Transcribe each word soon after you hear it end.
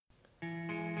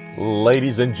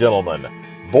Ladies and gentlemen,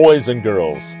 boys and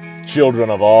girls, children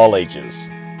of all ages,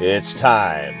 it's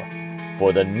time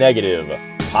for the Negative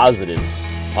Positives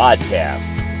Podcast,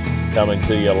 coming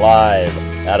to you live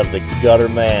out of the Gutter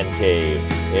Man Cave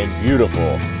in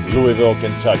beautiful Louisville,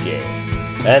 Kentucky.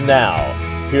 And now,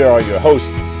 here are your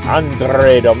hosts,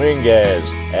 Andre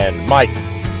Dominguez and Mike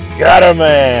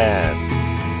Gutterman.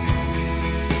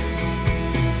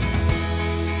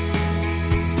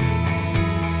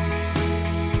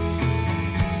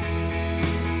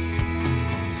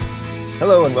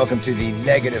 Hello and welcome to the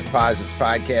Negative Positives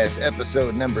Podcast,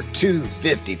 episode number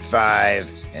 255.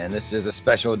 And this is a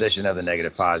special edition of the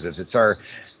Negative Positives. It's our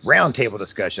roundtable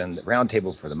discussion, the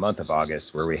roundtable for the month of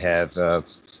August, where we have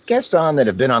guests on that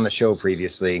have been on the show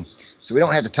previously. So we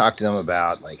don't have to talk to them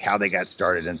about like how they got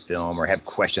started in film or have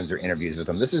questions or interviews with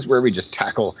them. This is where we just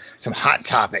tackle some hot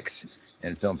topics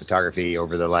in film photography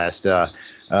over the last,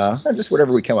 just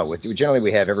whatever we come up with. Generally,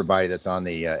 we have everybody that's on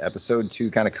the episode to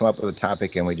kind of come up with a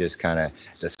topic, and we just kind of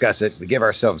discuss it. We give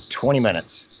ourselves 20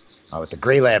 minutes with the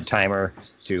Gray Lab timer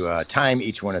to time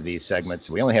each one of these segments.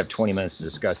 We only have 20 minutes to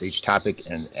discuss each topic,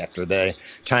 and after the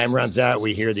time runs out,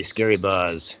 we hear the scary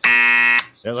buzz.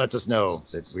 That lets us know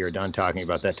that we are done talking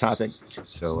about that topic.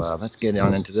 So let's get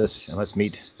on into this, and let's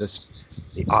meet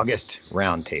the August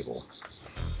Roundtable.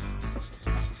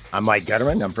 I'm Mike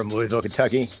Gutterman. I'm from Louisville,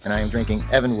 Kentucky, and I am drinking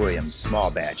Evan Williams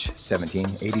Small Batch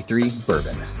 1783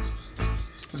 Bourbon.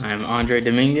 I'm Andre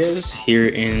Dominguez here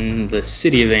in the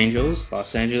City of Angels,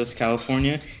 Los Angeles,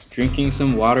 California, drinking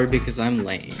some water because I'm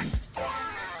lame.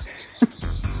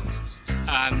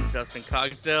 I'm Dustin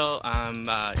Cogsdale. I'm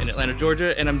in Atlanta,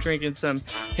 Georgia, and I'm drinking some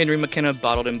Henry McKenna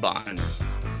bottled in bond.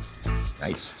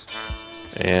 Nice.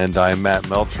 And I'm Matt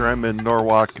Melcher. I'm in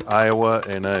Norwalk, Iowa,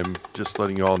 and I'm just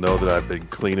letting you all know that I've been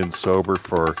clean and sober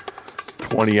for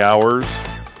 20 hours.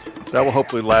 That will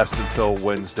hopefully last until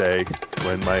Wednesday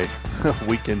when my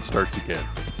weekend starts again.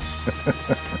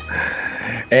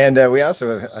 And we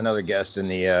also have another guest in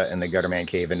the Gutterman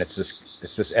Cave, and it's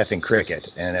this effing cricket,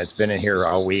 and it's been in here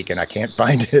all week, and I can't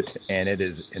find it, and it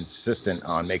is insistent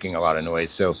on making a lot of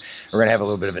noise. So we're gonna have a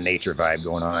little bit of a nature vibe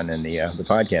going on in the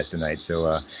podcast tonight.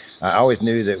 So I always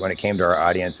knew that when it came to our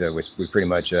audience, we pretty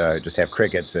much just have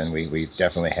crickets, and we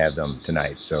definitely have them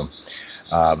tonight. So,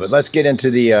 but let's get into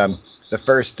the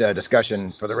first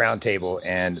discussion for the roundtable,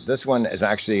 and this one is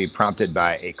actually prompted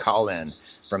by a call-in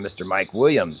from Mr. Mike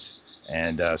Williams.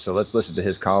 And so let's listen to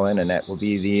his call-in, and that will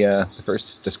be the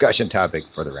first discussion topic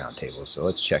for the roundtable. So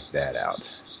let's check that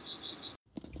out.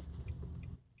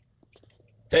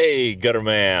 Hey,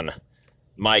 Gutterman.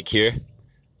 Mike here.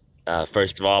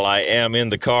 First of all, I am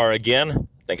in the car again.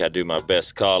 I think I do my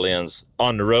best call-ins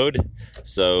on the road.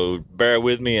 So bear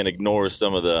with me and ignore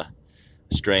some of the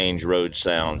strange road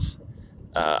sounds.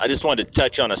 I just wanted to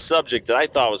touch on a subject that I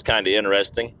thought was kind of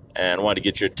interesting and wanted to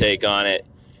get your take on it.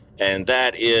 And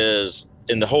that is,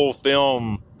 in the whole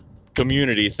film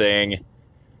community thing,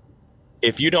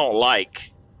 if you don't like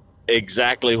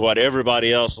exactly what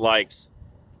everybody else likes,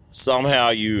 somehow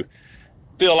you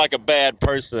feel like a bad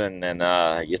person,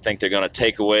 and you think they're going to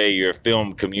take away your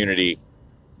film community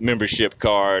membership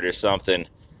card or something.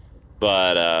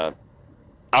 But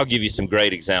I'll give you some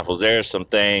great examples. There are some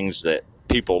things that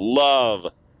people love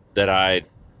that I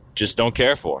just don't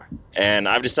care for. And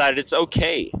I've decided it's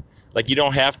okay. Like, you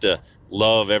don't have to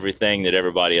love everything that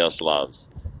everybody else loves.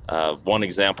 One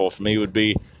example for me would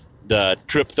be the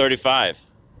Trip 35.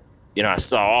 You know, I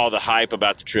saw all the hype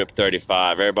about the Trip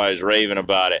 35. Everybody's raving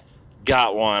about it.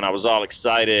 Got one. I was all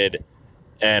excited.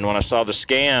 And when I saw the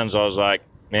scans, I was like,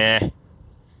 I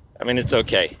mean, it's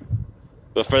okay.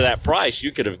 But for that price,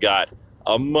 you could have got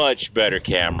a much better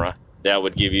camera that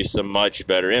would give you some much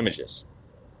better images.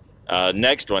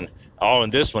 Next one. Oh,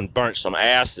 and this one burnt some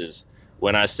asses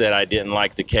when I said I didn't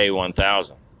like the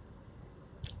K1000.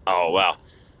 Oh, wow.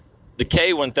 The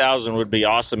K1000 would be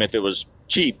awesome if it was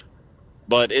cheap,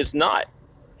 but it's not,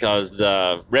 because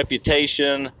the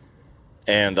reputation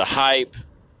and the hype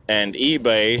and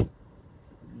eBay,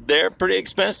 they're pretty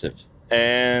expensive.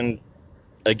 And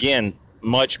again,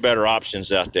 much better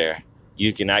options out there.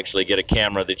 You can actually get a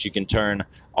camera that you can turn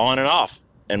on and off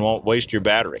and won't waste your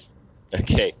battery.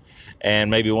 Okay.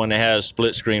 And maybe one that has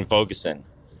split screen focusing.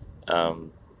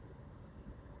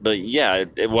 But yeah,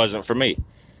 it wasn't for me.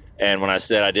 And when I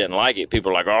said I didn't like it,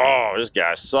 people were like, oh, this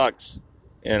guy sucks.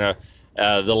 You know,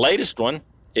 the latest one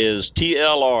is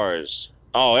TLRs.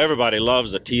 Oh, everybody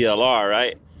loves a TLR,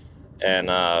 right? And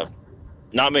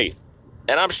not me.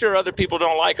 And I'm sure other people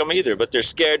don't like them either, but they're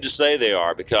scared to say they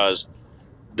are because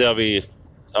they'll be,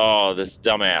 oh, this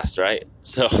dumbass, right?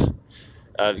 So,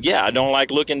 yeah, I don't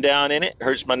like looking down in it.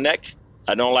 Hurts my neck.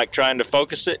 I don't like trying to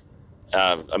focus it.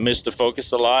 I miss the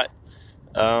focus a lot.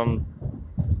 For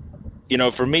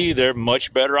me, there are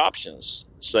much better options.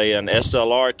 Say an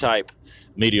SLR type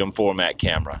medium format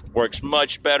camera works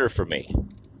much better for me.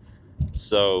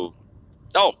 So,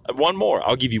 one more.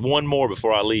 I'll give you one more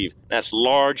before I leave. That's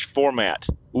large format.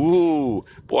 Ooh,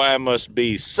 boy, I must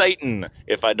be Satan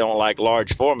if I don't like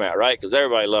large format, right? Because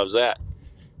everybody loves that.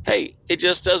 Hey, it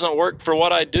just doesn't work for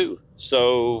what I do.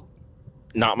 So,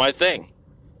 not my thing.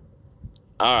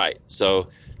 All right, so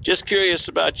just curious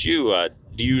about you.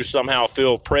 Do you somehow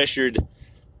feel pressured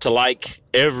to like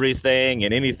everything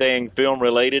and anything film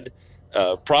related?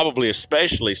 Probably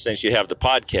especially since you have the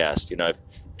podcast.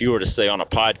 If you were to say on a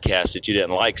podcast that you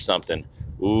didn't like something,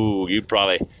 you'd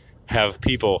probably have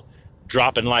people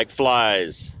dropping like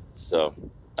flies. So,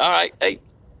 all right, hey,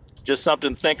 just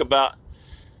something to think about.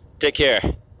 Take care.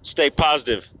 Stay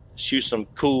positive. Shoot some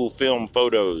cool film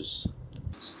photos.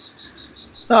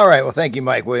 All right. Well, thank you,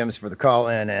 Mike Williams, for the call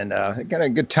in, and got a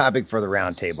good topic for the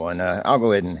roundtable. And I'll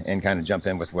go ahead and kind of jump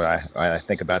in with what I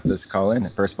think about this call in.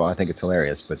 First of all, I think it's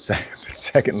hilarious. But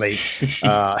secondly,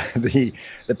 the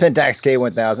Pentax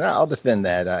K1000, I'll defend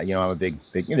that. I'm a big.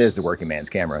 It is the working man's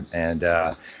camera, and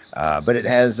but it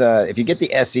has. If you get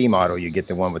the SE model, you get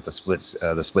the one with the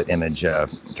split image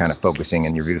kind of focusing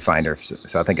in your viewfinder.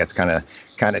 So I think that's kind of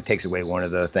takes away one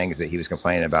of the things that he was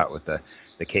complaining about with the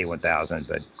K1000,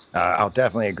 but. I'll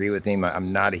definitely agree with him.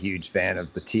 I'm not a huge fan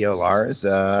of the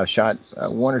TLRs. Shot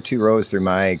one or two rows through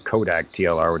my Kodak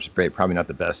TLR, which is probably not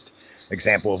the best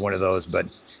example of one of those,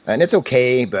 and it's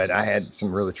okay. But I had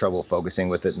some really trouble focusing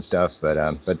with it and stuff.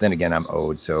 But then again, I'm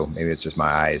old, so maybe it's just my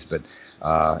eyes. But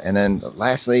and then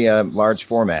lastly, large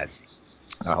format.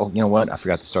 You know what? I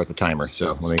forgot to start the timer,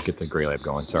 so let me get the gray light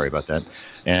going. Sorry about that.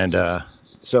 And the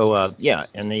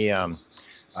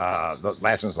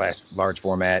last one's large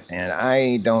format, and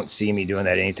I don't see me doing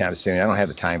that anytime soon. I don't have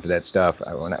the time for that stuff.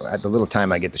 The little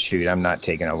time I get to shoot, I'm not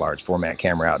taking a large format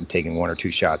camera out and taking one or two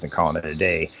shots and calling it a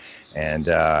day. And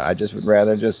I just would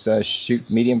rather just shoot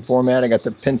medium format. I got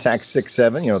the Pentax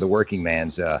 6.7, the working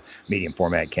man's medium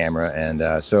format camera, and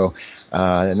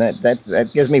and that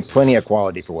gives me plenty of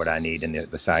quality for what I need and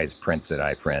the size prints that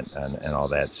I print and all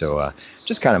that. So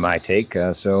just kind of my take.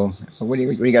 So what do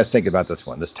you guys think about this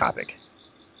topic?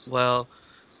 Well,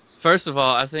 first of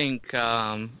all, I think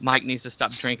Mike needs to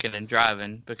stop drinking and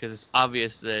driving because it's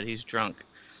obvious that he's drunk.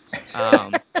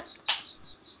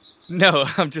 No,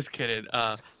 I'm just kidding.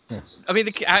 I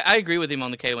mean, I agree with him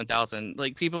on the K1000.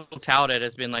 Like, people tout it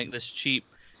as being like this cheap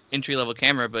entry-level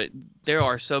camera, but there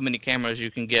are so many cameras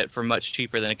you can get for much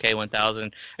cheaper than a K1000.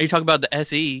 And you talk about the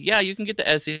SE. Yeah, you can get the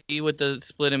SE with the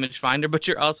split image finder, but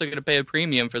you're also going to pay a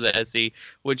premium for the SE,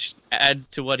 which adds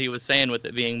to what he was saying with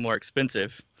it being more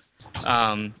expensive.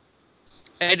 And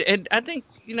I think,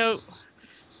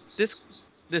 this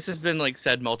has been like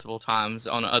said multiple times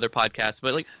on other podcasts,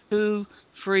 but like, who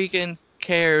freaking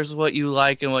cares what you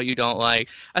like and what you don't like?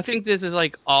 I think this is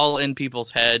like all in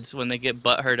people's heads when they get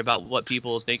butthurt about what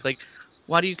people think. Like,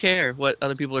 why do you care what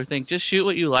other people are thinking? Just shoot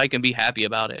what you like and be happy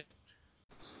about it.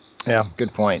 Yeah,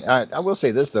 good point. I will say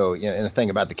this though, and the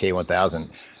thing about the K1000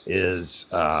 is,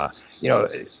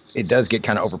 it does get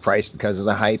kind of overpriced because of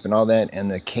the hype and all that, and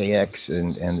the KX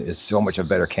and is so much a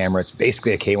better camera. It's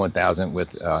basically a K1000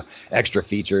 with extra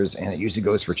features, and it usually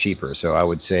goes for cheaper. So I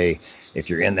would say if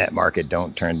you're in that market,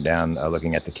 don't turn down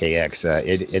looking at the KX.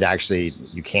 It actually,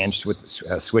 you can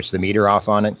switch the meter off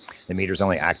on it. The meter's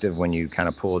only active when you kind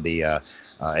of pull the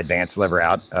advanced lever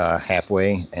out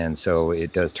halfway, and so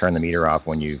it does turn the meter off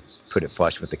when you put it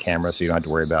flush with the camera, so you don't have to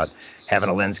worry about having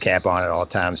a lens cap on at all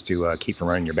times to keep from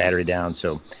running your battery down.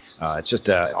 So it's just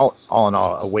all in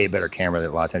all a way better camera that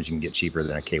a lot of times you can get cheaper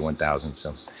than a K1000.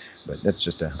 So, but that's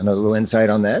just another little insight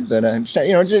on that. But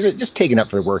just taking up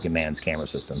for the working man's camera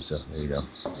system. So there you go.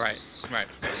 Right.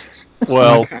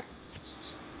 Well,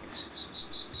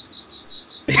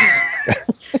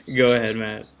 Go ahead,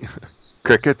 Matt.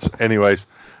 crickets. Anyways,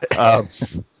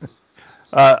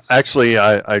 actually,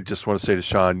 I just want to say to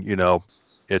Sean,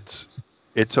 it's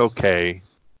okay.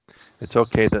 It's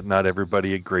okay that not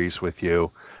everybody agrees with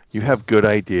you. You have good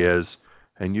ideas,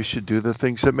 and you should do the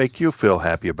things that make you feel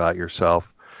happy about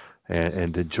yourself,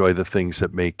 and enjoy the things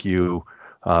that make you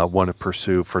want to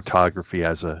pursue photography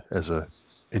as a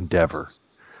endeavor.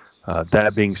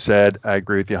 That being said, I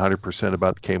agree with you 100%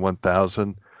 about the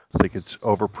K1000. I think it's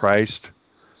overpriced,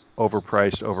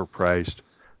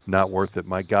 not worth it.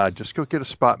 My God, just go get a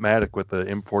Spotmatic with the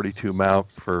M42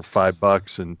 mount for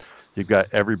 $5, and you've got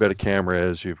every bit of camera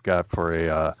as you've got for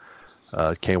a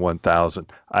K1000.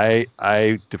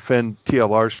 I defend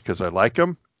TLRs because I like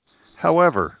them.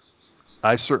 However,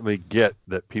 I certainly get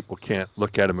that people can't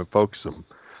look at them and focus them.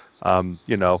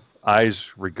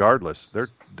 Eyes, regardless,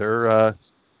 they're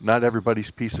not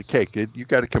everybody's piece of cake. You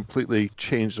got to completely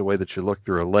change the way that you look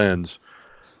through a lens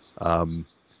to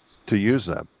use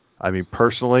them. I mean,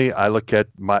 personally, I look at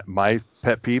my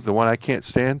pet peeve, the one I can't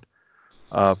stand,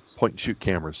 point and shoot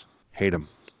cameras. Hate them.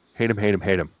 Hate them, hate them,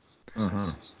 hate them.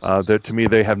 Mm-hmm. To me,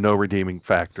 they have no redeeming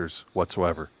factors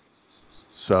whatsoever.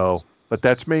 So, but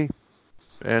that's me,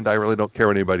 and I really don't care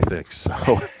what anybody thinks.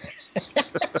 So,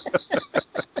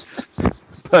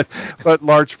 but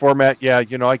large format, yeah,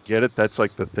 I get it. That's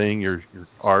like the thing. You're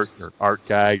art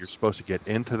guy. You're supposed to get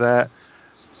into that,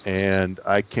 and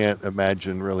I can't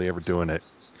imagine really ever doing it.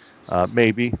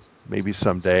 Maybe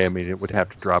someday. I mean, it would have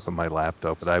to drop in my lap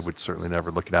though, but I would certainly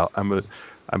never look it out.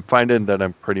 I'm finding that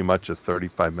I'm pretty much a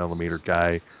 35 millimeter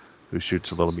guy who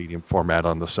shoots a little medium format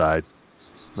on the side.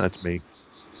 That's me.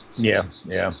 Yeah.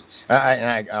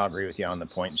 I'll agree with you on the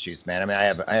point and shoots, man. I mean,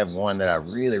 I have one that I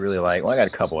really, really like. Well, I got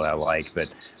a couple that I like, but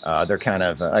they're kind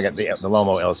of. I got the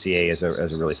Lomo LCA is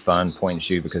a really fun point and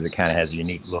shoot because it kind of has a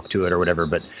unique look to it or whatever.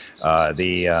 But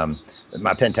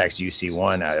my Pentax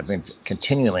UC1, I've been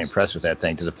continually impressed with that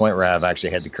thing to the point where I've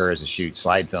actually had the courage to shoot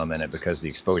slide film in it because the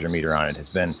exposure meter on it has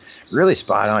been really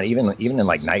spot on, even in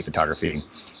like night photography.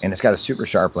 And it's got a super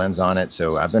sharp lens on it,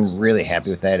 so I've been really happy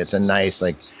with that. It's a nice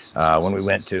when we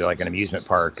went to like an amusement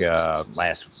park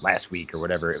last week or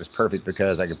whatever, it was perfect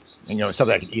because I could,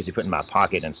 something I could easily put in my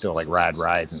pocket and still like ride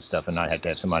rides and stuff and not have to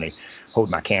have somebody hold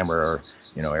my camera or,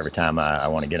 every time I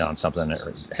want to get on something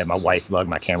or have my wife lug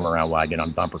my camera around while I get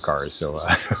on bumper cars. So,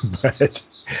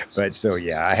 but so,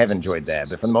 yeah, I have enjoyed that.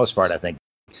 But for the most part, I think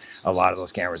a lot of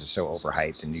those cameras are so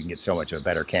overhyped and you can get so much of a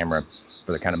better camera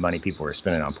for the kind of money people are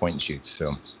spending on point and shoots.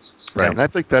 So, right. Yeah. And I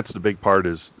think that's the big part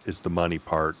is the money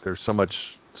part. There's so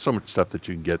much stuff that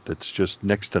you can get that's just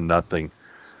next to nothing.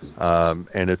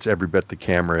 And it's every bit the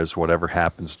camera is whatever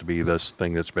happens to be this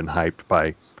thing that's been hyped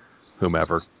by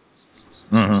whomever.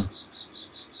 Mm-hmm.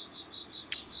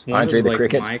 Andre the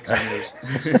Cricket.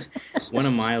 One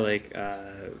of my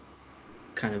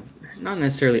kind of not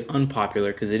necessarily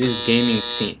unpopular because it is gaming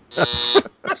Steam.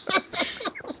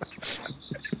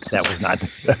 That was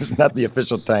not the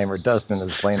official timer. Dustin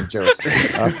is playing a joke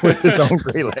with his own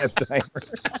Gray Lab timer.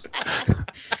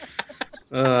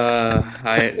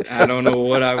 I don't know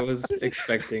what I was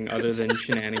expecting other than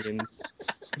shenanigans.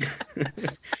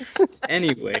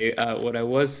 Anyway, what I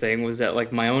was saying was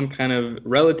that my own kind of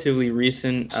relatively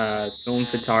recent film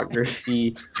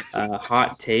photography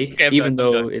hot take, even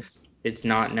though it's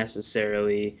not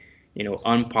necessarily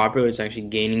unpopular, it's actually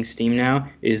gaining steam now,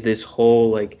 is this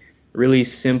whole really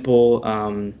simple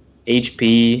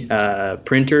HP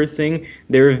printer thing.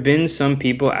 There have been some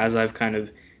people, as I've kind of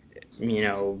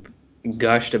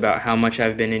gushed about how much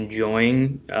I've been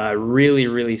enjoying really,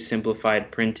 really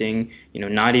simplified printing,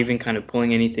 not even kind of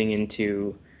pulling anything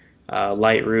into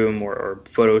Lightroom or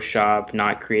Photoshop,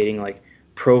 not creating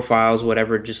profiles,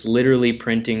 whatever, just literally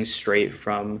printing straight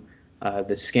from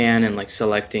the scan and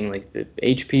selecting the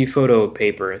HP photo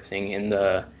paper thing in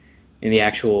the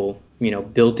actual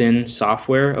built-in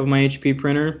software of my HP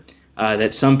printer.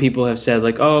 That some people have said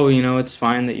it's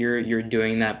fine that you're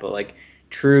doing that, but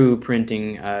true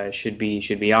printing should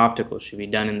be optical, should be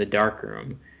done in the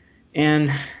darkroom. And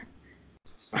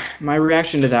my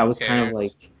reaction to that was kind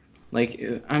of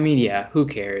I mean, yeah, who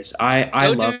cares? I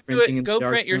love printing in the darkroom. Go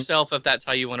print yourself if that's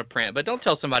how you want to print, but don't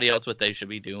tell somebody else what they should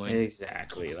be doing.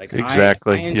 Exactly.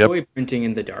 Exactly. I enjoy printing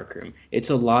in the darkroom.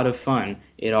 It's a lot of fun.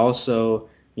 It also,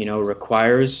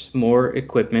 requires more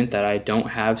equipment that I don't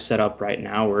have set up right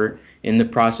now. We're in the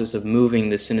process of moving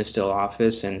the Cinestill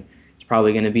office, and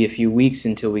probably going to be a few weeks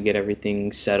until we get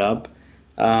everything set up.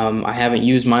 I haven't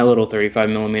used my little 35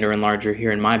 millimeter enlarger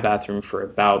here in my bathroom for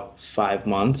about 5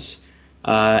 months.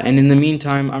 And in the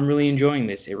meantime, I'm really enjoying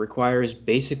this. It requires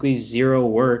basically zero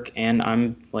work, and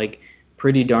I'm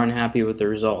pretty darn happy with the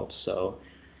results. So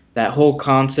that whole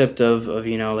concept of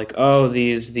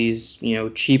these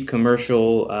cheap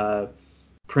commercial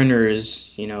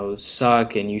printers,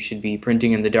 suck and you should be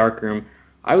printing in the darkroom.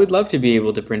 I would love to be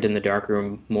able to print in the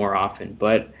darkroom more often,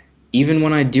 but even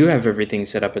when I do have everything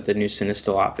set up at the new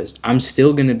Cinestill office, I'm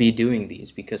still going to be doing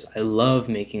these because I love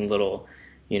making little,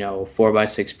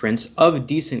 4x6 prints of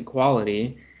decent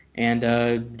quality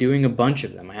and doing a bunch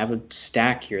of them. I have a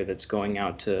stack here that's going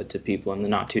out to people in the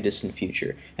not too distant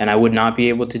future, and I would not be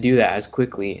able to do that as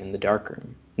quickly in the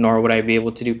darkroom, nor would I be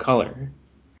able to do color.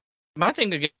 My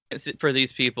thing against it for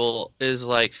these people is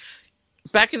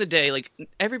back in the day, like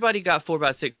everybody got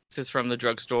 4x6s from the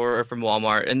drugstore or from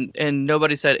Walmart, and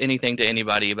nobody said anything to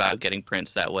anybody about getting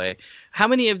prints that way. How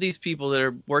many of these people that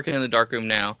are working in the darkroom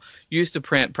now used to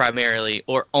print primarily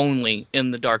or only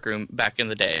in the darkroom back in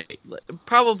the day?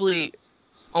 Probably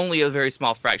only a very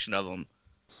small fraction of them.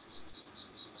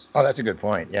 Oh, that's a good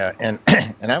point. Yeah, and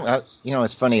I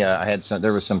it's funny.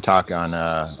 There was some talk on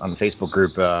the Facebook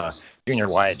group. Junior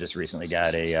Wyatt just recently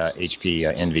got a HP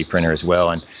Envy printer as well,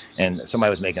 and somebody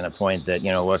was making a point that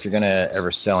well, if you're going to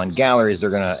ever sell in galleries, they're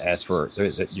going to ask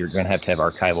that you're going to have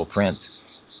archival prints,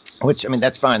 which I mean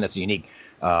that's fine. That's a unique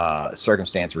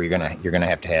circumstance where you're gonna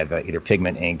have to have either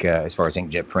pigment ink as far as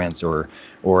inkjet prints or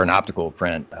an optical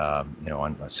print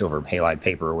on a silver halide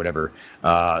paper or whatever.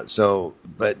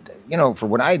 But for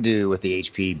what I do with the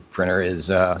HP printer is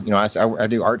I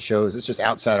do art shows. It's just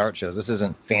outside art shows. This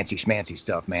isn't fancy schmancy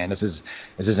stuff, man. This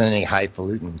isn't any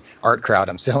highfalutin art crowd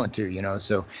I'm selling to.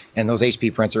 So and those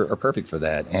HP prints are perfect for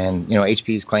that. And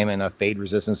HP is claiming a fade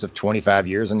resistance of 25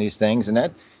 years on these things,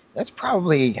 and that's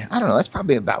probably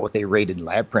about what they rated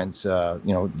lab prints,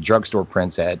 drugstore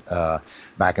prints at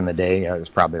back in the day. It was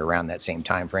probably around that same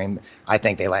time frame. I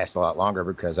think they last a lot longer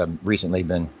because I've recently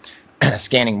been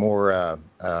scanning more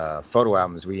photo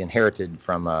albums we inherited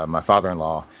from my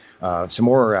father-in-law. Some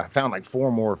more, I found like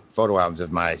 4 more photo albums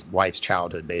of my wife's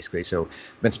childhood, basically. So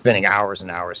I've been spending hours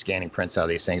and hours scanning prints out of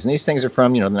these things. And these things are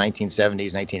from, the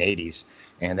 1970s, 1980s.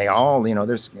 And they all,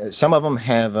 there's some of them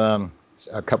have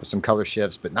some color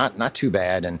shifts, but not too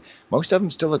bad, and most of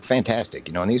them still look fantastic.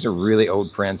 And these are really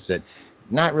old prints that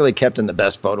not really kept in the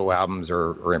best photo albums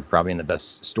or probably in the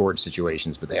best storage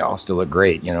situations, but they all still look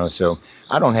great. So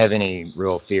I don't have any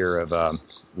real fear of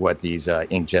what these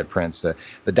inkjet prints. The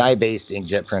dye-based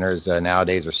inkjet printers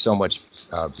nowadays are so much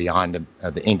beyond.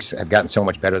 The inks have gotten so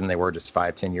much better than they were just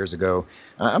 5-10 years ago.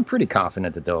 I'm pretty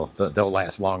confident that they'll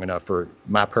last long enough for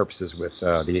my purposes with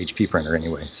the HP printer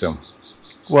anyway. So.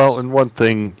 Well, and one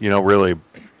thing, really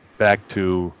back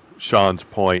to Sean's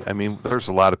point, I mean, there's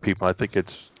a lot of people. I think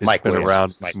it's Mike been Williams.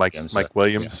 around. Mike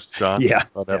Williams, yeah. Sean, yeah,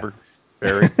 whatever,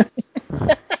 Barry.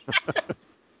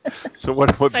 So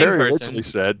what Barry originally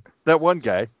said, that one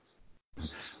guy.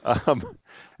 And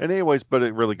anyways, but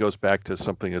it really goes back to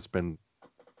something that's been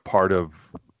part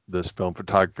of this film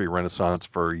photography renaissance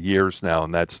for years now,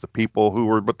 and that's the people who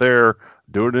were there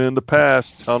doing it in the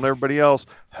past, telling everybody else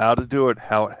how to do it,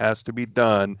 how it has to be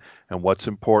done, and what's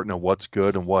important and what's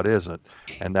good and what isn't.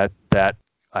 And that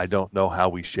I don't know how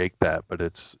we shake that, but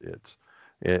it's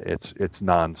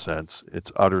nonsense.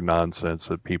 It's utter nonsense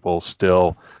that people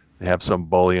still have some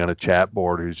bully on a chat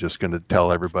board who's just going to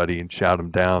tell everybody and shout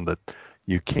them down that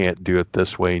you can't do it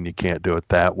this way and you can't do it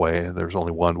that way. There's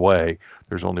only one way.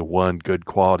 There's only one good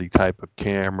quality type of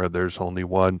camera. There's only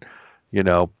one,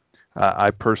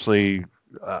 I personally,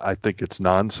 I think it's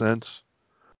nonsense.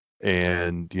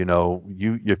 And,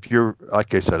 if you're,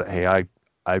 like I said, hey,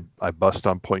 I bust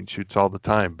on point and shoots all the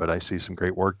time, but I see some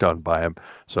great work done by them.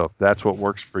 So if that's what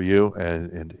works for you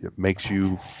and it makes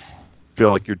you feel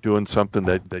like you're doing something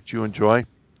that you enjoy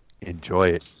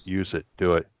it, use it,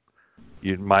 do it.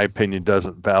 In my opinion,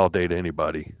 doesn't validate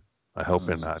anybody. I hope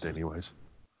not, anyways.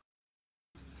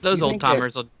 Those old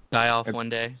timers will die off one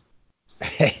day.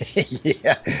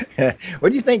 Yeah. What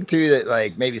do you think too that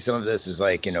like maybe some of this is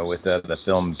like with the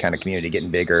film kind of community getting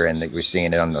bigger and we're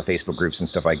seeing it on the Facebook groups and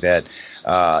stuff like that.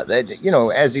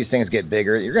 That as these things get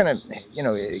bigger, you're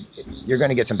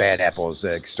gonna get some bad apples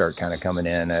start kind of coming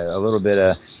in. A little bit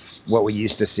of what we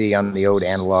used to see on the old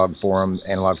analog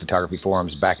photography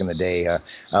forums back in the day.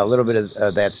 A little bit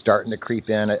of that's starting to creep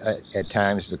in at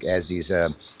times, but as these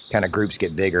kind of groups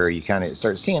get bigger, you kind of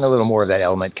start seeing a little more of that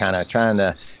element kind of trying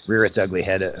to rear its ugly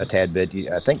head a tad bit.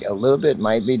 I think a little bit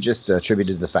might be just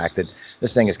attributed to the fact that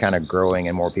this thing is kind of growing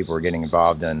and more people are getting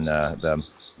involved in the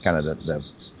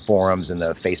forums and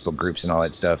the Facebook groups and all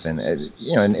that stuff. And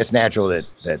and it's natural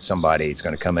that somebody is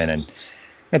going to come in and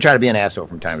try to be an asshole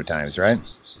from time to time, right?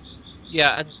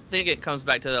 Yeah, I think it comes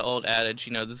back to the old adage,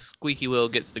 the squeaky wheel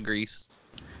gets the grease.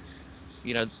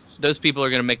 Those people are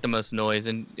going to make the most noise,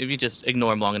 and if you just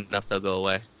ignore them long enough, they'll go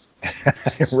away.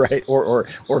 Right, or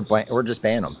just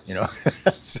ban them,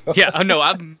 So. Yeah, no,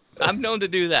 I'm known to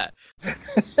do that.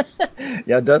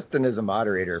 Yeah, Dustin is a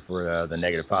moderator for the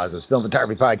Negative Positives Film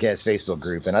Photography Podcast Facebook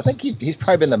group, and I think he's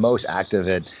probably been the most active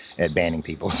at banning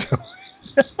people. So.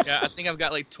 Yeah, I think I've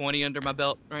got like 20 under my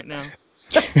belt right now.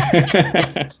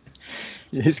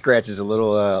 He scratches a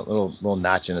little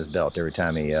notch in his belt every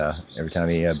time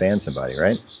he bans somebody,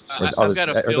 right? Or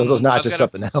those notches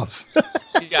something else?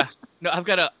 Yeah, no, I've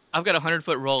got a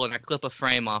 100-foot roll and I clip a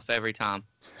frame off every time.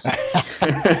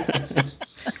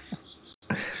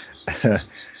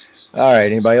 All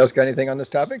right. Anybody else got anything on this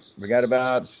topic? We got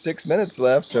about 6 minutes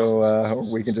left, so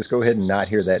we can just go ahead and not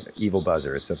hear that evil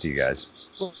buzzer. It's up to you guys.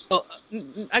 Well,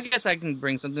 I guess I can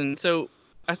bring something. So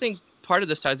I think part of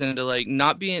this ties into like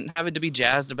not having to be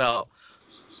jazzed about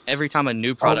every time a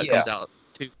new product comes out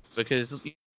too, because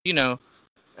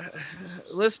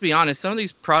let's be honest, some of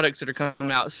these products that are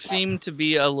coming out seem to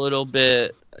be a little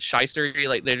bit shystery,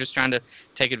 like they're just trying to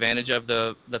take advantage of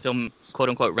the film quote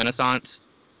unquote renaissance.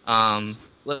 There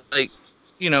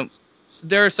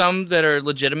are some that are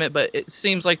legitimate, but it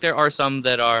seems like there are some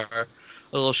that are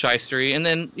a little shystery. And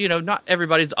then, not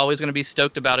everybody's always going to be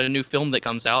stoked about a new film that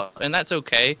comes out, and that's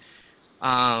okay.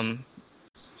 I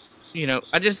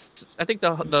think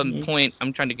the point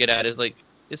I'm trying to get at is like,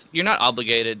 you're not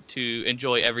obligated to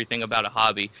enjoy everything about a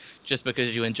hobby just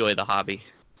because you enjoy the hobby.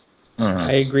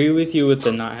 I agree with you with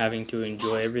the not having to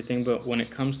enjoy everything, but when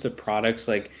it comes to products,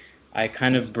 like I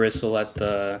kind of bristle at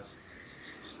the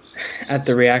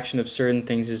reaction of certain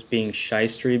things as being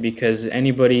shystery, because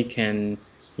anybody can,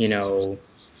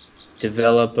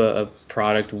 develop a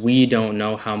product. We don't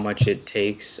know how much it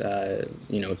takes,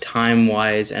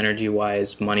 time-wise,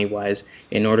 energy-wise, money-wise,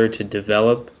 in order to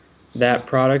develop that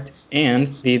product.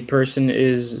 And the person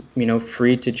is,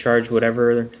 free to charge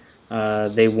whatever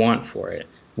they want for it.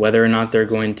 Whether or not they're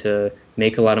going to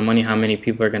make a lot of money, how many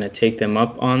people are going to take them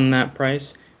up on that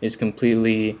price is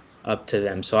completely up to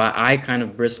them. So I kind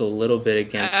of bristle a little bit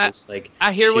against this, like,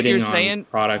 I hear what you're shitting on saying,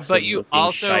 products, but you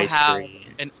also have shystery.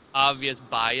 an obvious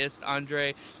bias,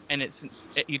 Andre, and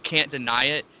you can't deny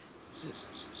it.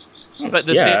 But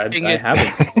the thing I is, have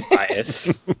a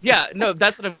bias. yeah, no,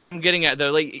 that's what I'm getting at,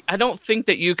 though. Like, I don't think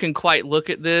that you can quite look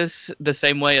at this the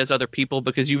same way as other people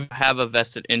because you have a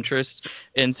vested interest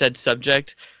in said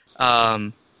subject.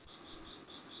 The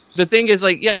thing is,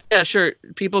 like, yeah, sure,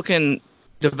 people can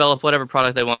develop whatever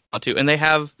product they want to, and they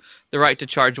have the right to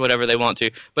charge whatever they want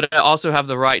to, but I also have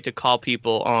the right to call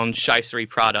people on shystery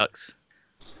products.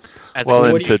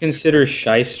 What do you consider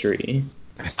shystery?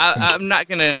 I'm not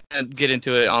gonna get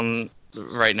into it on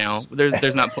right now.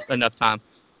 There's not enough time.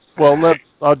 Well,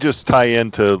 I'll just tie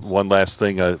into one last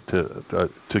thing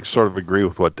to sort of agree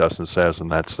with what Dustin says,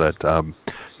 and that's that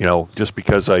just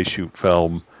because I shoot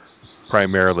film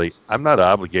primarily, I'm not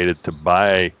obligated to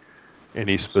buy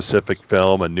any specific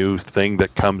film, a new thing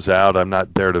that comes out. I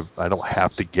don't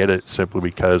have to get it simply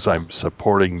because I'm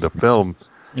supporting the film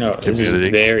community. This is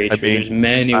very true. There's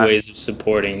many ways of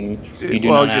supporting. You do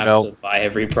not have to buy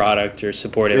every product or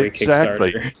support every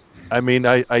Kickstarter. I mean,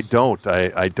 I don't.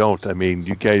 I mean,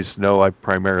 you guys know I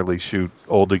primarily shoot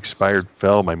old expired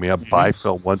film. I mean, I buy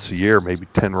film once a year, maybe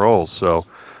 10 rolls. So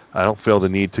I don't feel the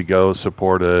need to go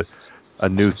support a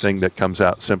new thing that comes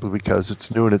out simply because it's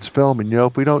new and it's film. And,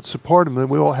 if we don't support them, then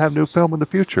we won't have new film in the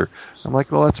future. I'm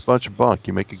like, well, that's a bunch of bunk.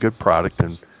 You make a good product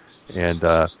and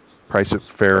price it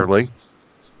fairly,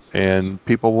 and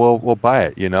people will buy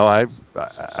it.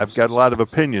 I've got a lot of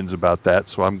opinions about that,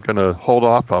 so I'm going to hold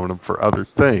off on them for other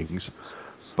things.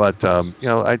 But,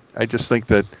 I just think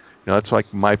that, that's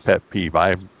like my pet peeve.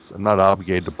 I'm not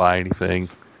obligated to buy anything,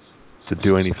 to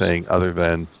do anything other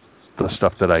than the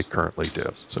stuff that I currently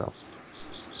do. So.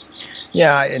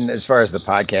 Yeah, and as far as the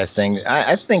podcast thing,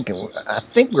 I think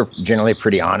we're generally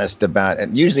pretty honest about it.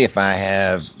 Usually if I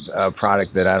have a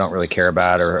product that I don't really care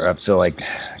about or I feel like,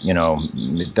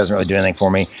 it doesn't really do anything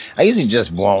for me, I usually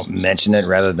just won't mention it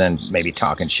rather than maybe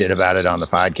talking shit about it on the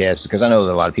podcast, because I know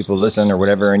that a lot of people listen or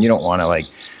whatever, and you don't want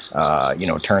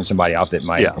to turn somebody off that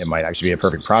it might actually be a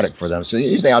perfect product for them. So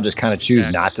usually I'll just kind of choose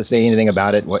not to say anything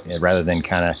about it rather than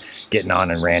kind of getting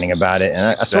on and ranting about it.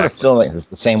 And I sort of feel like it's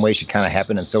the same way should kind of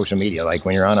happen in social media. Like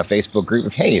when you're on a Facebook group,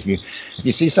 if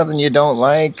you see something you don't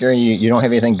like or you don't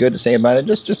have anything good to say about it,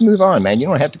 just move on, man. You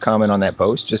don't have to comment on that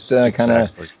post. Just stay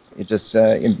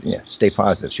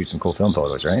positive, shoot some cool film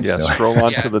photos, right? Yeah, scroll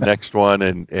on to the next one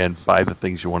and buy the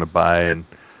things you want to buy. And,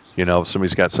 if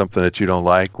somebody's got something that you don't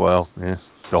like, well,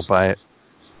 don't buy it.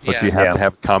 But do you have to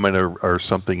have a comment or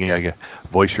something,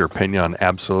 voice your opinion on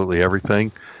absolutely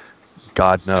everything?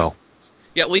 God, no.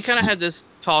 Yeah, we kind of had this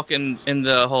talk in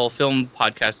the whole film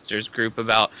podcasters group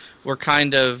about we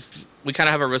kind of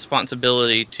have a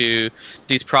responsibility to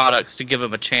these products to give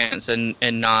them a chance and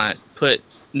not put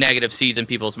negative seeds in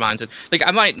people's minds. And like,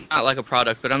 I might not like a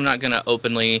product, but I'm not going to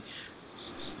openly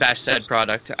bash said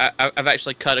product. I've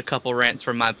actually cut a couple rants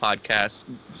from my podcast,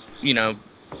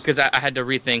 because I had to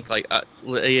rethink, like,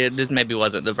 this maybe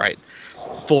wasn't the right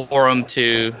forum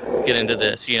to get into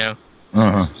this,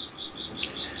 Mm-hmm.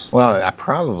 Well, I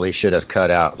probably should have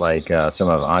cut out like some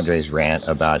of Andre's rant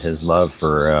about his love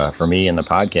for me and the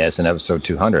podcast in episode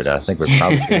 200. I think we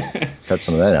probably should cut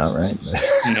some of that out, right?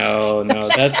 No,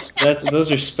 that's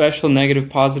those are special negative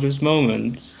positives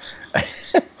moments.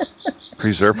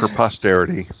 Preserved for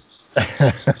posterity.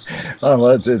 Oh,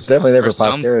 well, it's definitely there for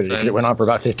For posterity. something. It went on for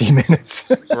about 15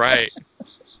 minutes. Right.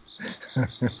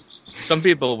 Some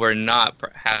people were not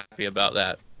happy about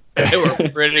that. They were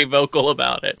pretty vocal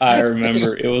about it. I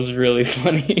remember it was really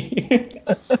funny.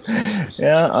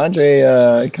 Yeah,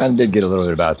 Andre kind of did get a little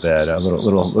bit about that. A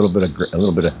little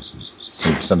bit of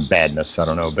some badness. I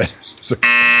don't know, but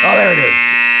oh, there it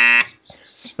is.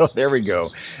 So there we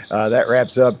go. That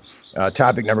wraps up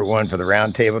topic number 1 for the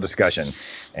roundtable discussion.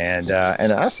 And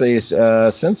honestly,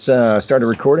 since I started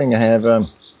recording, I have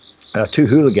 2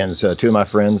 hooligans. 2 of my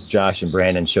friends, Josh and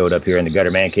Brandon, showed up here in the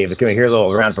Gutter Man Cave. Can we hear a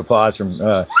little round of applause from?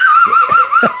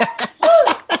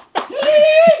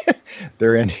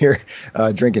 They're in here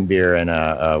drinking beer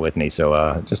and with me.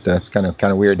 So just it's kind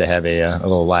of weird to have a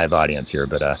little live audience here.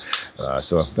 But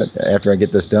after I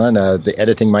get this done, the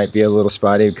editing might be a little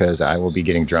spotty because I will be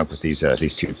getting drunk with these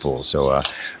 2 fools. So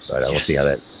we'll see how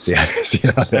that see how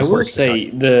that I will works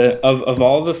say out. of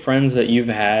all the friends that you've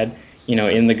had,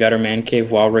 in the Gutter Man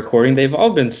Cave while recording, they've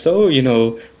all been so,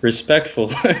 respectful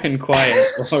and quiet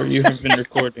while you have been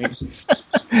recording.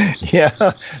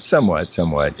 Yeah, somewhat,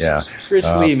 yeah. Chris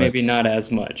Lee, maybe not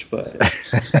as much, but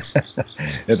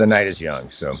the night is young.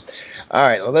 So, all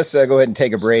right, well, let's go ahead and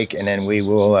take a break, and then we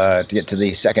will get to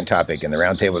the second topic in the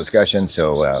roundtable discussion.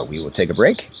 So we will take a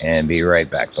break and be right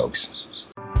back, folks.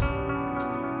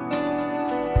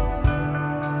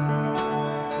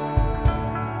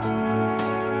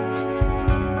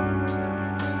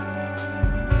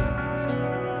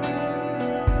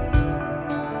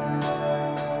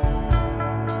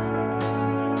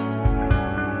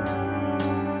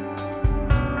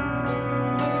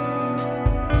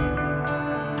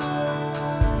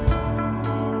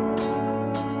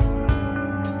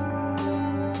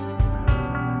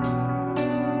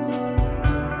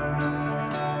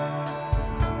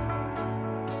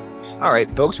 All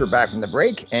right, folks, we're back from the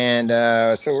break, and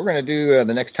so we're going to do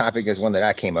the next topic is one that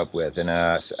I came up with, and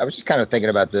so I was just kind of thinking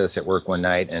about this at work one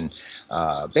night, and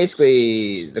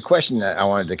basically the question that I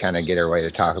wanted to kind of get everybody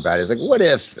to talk about is like, what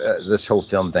if this whole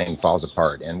film thing falls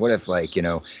apart, and what if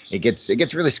it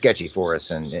gets really sketchy for us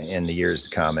in the years to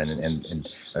come, and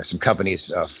some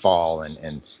companies fall,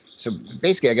 and so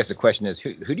basically, I guess the question is,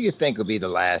 who do you think will be the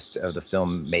last of the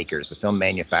filmmakers, the film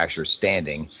manufacturers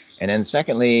standing? And then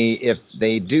secondly, if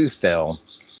they do fail,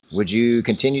 would you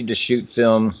continue to shoot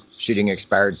film shooting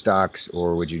expired stocks,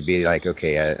 or would you be like,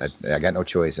 okay, I got no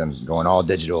choice, I'm going all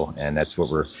digital, and that's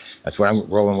what I'm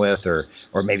rolling with, or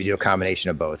maybe do a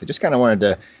combination of both? I just kind of wanted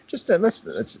to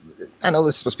let's I know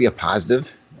this is supposed to be a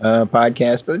positive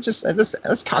podcast, but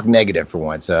let's talk negative for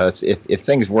once. If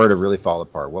things were to really fall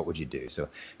apart, what would you do? So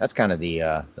that's kind of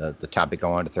the topic I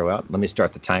wanted to throw out. Let me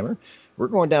start the timer. We're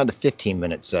going down to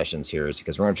 15-minute sessions here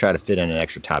because we're going to try to fit in an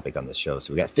extra topic on this show.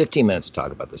 So we got 15 minutes to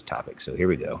talk about this topic. So here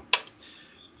we go.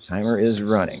 Timer is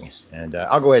running, and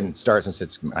I'll go ahead and start since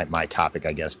it's my topic,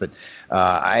 I guess. But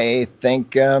I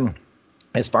think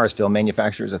as far as film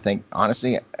manufacturers, I think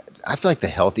honestly, I feel like the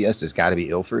healthiest has got to be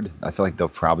Ilford. I feel like they'll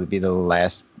probably be the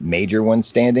last major one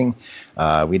standing.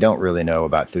 We don't really know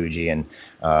about Fuji, and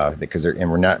because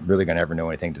we're not really going to ever know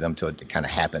anything to them until it kind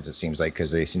of happens. It seems like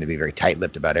because they seem to be very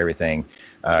tight-lipped about everything.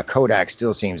 Kodak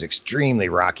still seems extremely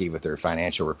rocky with their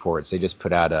financial reports. They just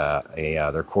put out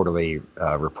their quarterly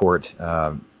report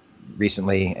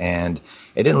recently, and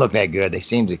it didn't look that good. They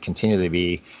seem to continually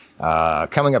be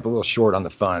coming up a little short on the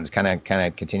funds, kind of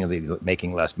continually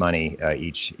making less money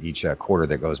each quarter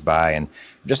that goes by, and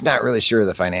I'm just not really sure of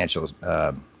the financial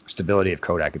stability of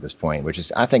Kodak at this point, which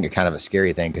is, I think, a kind of a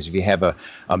scary thing, because if you have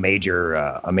a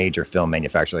major film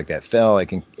manufacturer like that fail, it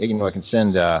can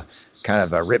send kind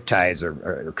of riptides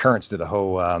or currents through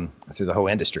the whole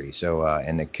industry. So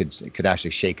and it could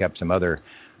actually shake up some other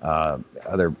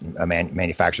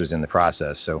manufacturers in the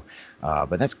process. So,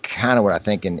 but that's kind of what I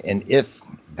think. And if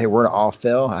they were to all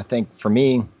fail, I think for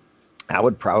me, I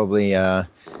would probably,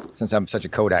 since I'm such a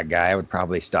Kodak guy, I would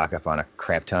probably stock up on a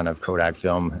crap ton of Kodak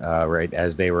film right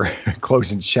as they were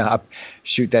closing shop,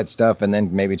 shoot that stuff, and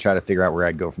then maybe try to figure out where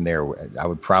I'd go from there. I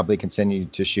would probably continue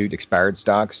to shoot expired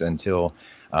stocks until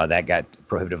that got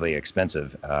prohibitively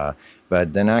expensive.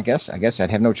 But then I guess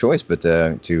I'd have no choice but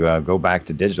to go back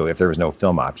to digital if there was no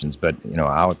film options. But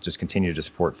I'll just continue to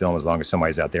support film as long as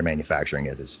somebody's out there manufacturing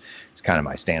it. It's kind of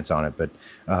my stance on it. But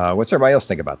what's everybody else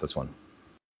think about this one?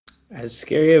 As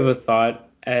scary of a thought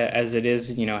as it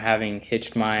is, having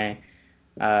hitched my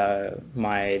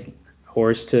my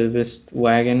horse to this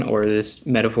wagon, or this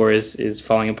metaphor is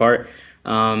falling apart.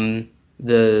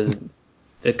 The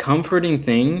comforting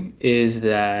thing is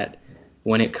that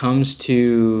when it comes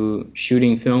to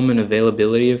shooting film and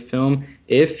availability of film,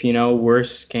 if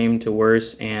worse came to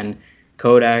worse and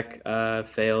Kodak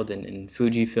failed and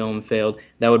Fujifilm failed,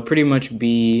 that would pretty much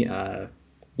be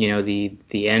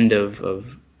the end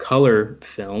of color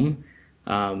film.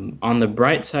 On the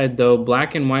bright side, though,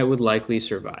 black and white would likely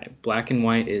survive. Black and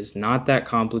white is not that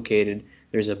complicated.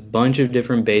 There's a bunch of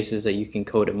different bases that you can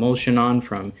coat emulsion on,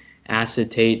 from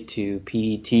acetate to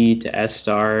PET to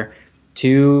S-Star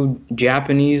to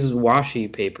Japanese washi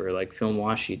paper like Film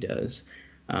Washi does.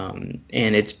 And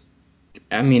it's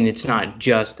not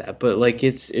just that, but like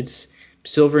it's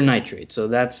silver nitrate, so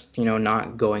that's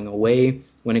not going away.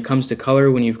 When it comes to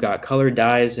color, when you've got color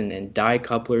dyes and dye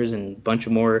couplers and a bunch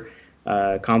of more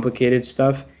complicated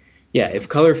stuff, yeah, if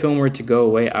color film were to go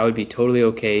away, I would be totally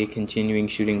okay continuing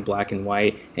shooting black and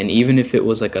white. And even if it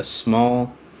was like a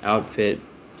small outfit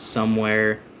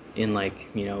somewhere in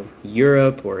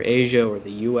Europe or Asia or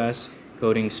the US,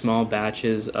 coating small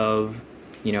batches of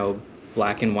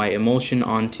black and white emulsion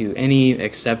onto any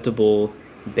acceptable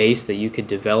base that you could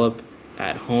develop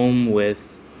at home with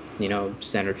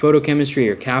standard photochemistry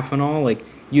or Caffenol, like,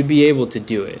 you'd be able to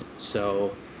do it.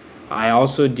 So I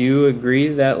also do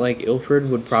agree that Ilford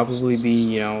would probably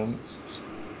be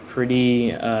pretty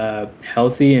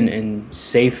healthy and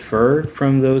safer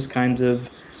from those kinds of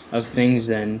things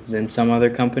than some other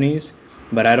companies.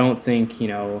 But I don't think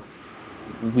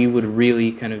we would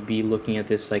really kind of be looking at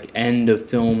this end of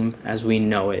film as we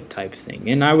know it type thing.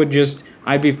 And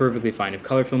I'd be perfectly fine if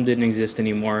color film didn't exist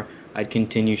anymore. I'd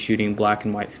continue shooting black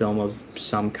and white film of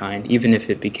some kind, even if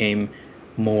it became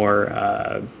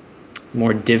more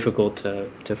difficult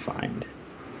to find.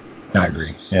 I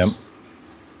agree. Yep.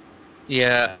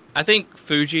 Yeah, I think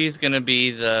Fuji is going to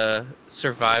be the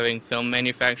surviving film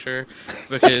manufacturer,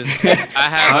 because I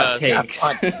have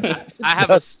I have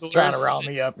a source trying to round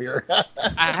me up here. No.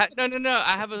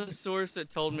 I have a source that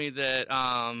told me that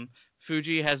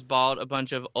Fuji has bought a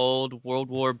bunch of old World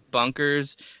War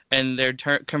bunkers, and they're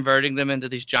converting them into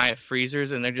these giant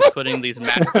freezers, and they're just putting these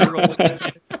master rolls in,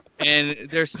 and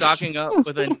they're stocking up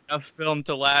with enough film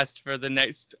to last for the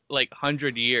next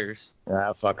 100 years.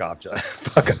 Fuck off,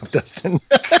 Dustin.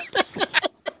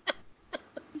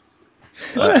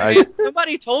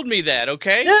 Somebody told me that,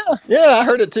 okay? Yeah, I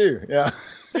heard it too.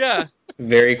 Yeah.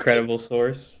 Very credible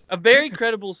source. A very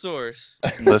credible source.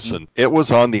 Listen, it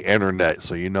was on the internet,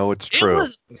 so it's true.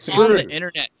 It was on the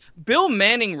internet. Bill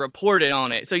Manning reported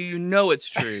on it, so it's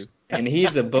true. And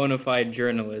he's a bona fide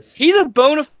journalist. He's a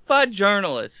bona fide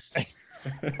journalist.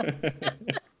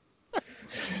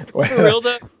 For real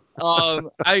though,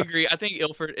 I agree. I think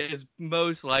Ilford is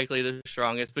most likely the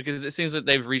strongest, because it seems that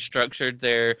they've restructured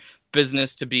their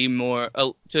business to be more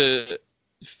to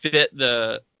fit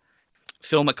the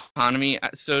film economy,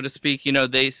 so to speak.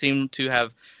 They seem to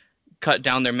have cut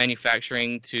down their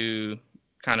manufacturing to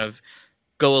kind of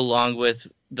go along with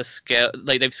the scale.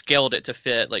 They've scaled it to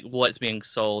fit what's being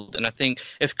sold. And I think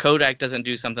if Kodak doesn't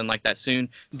do something like that soon,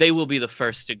 they will be the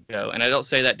first to go. And I don't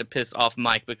say that to piss off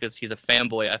Mike because he's a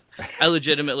fanboy. I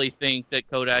legitimately think that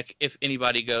Kodak, if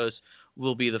anybody goes,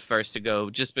 will be the first to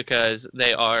go, just because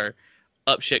they are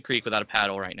up shit creek without a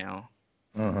paddle right now.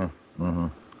 Mm-hmm. Mm-hmm.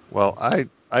 Well,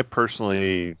 I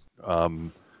personally,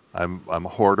 I'm a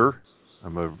hoarder.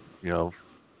 I'm a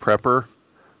prepper,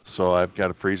 so I've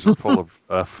got a freezer full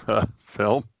of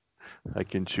film. I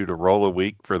can shoot a roll a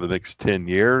week for the next 10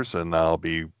 years, and I'll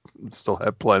still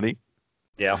have plenty.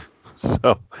 Yeah.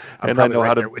 So, I know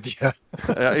how to with you.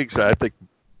 Exactly. I think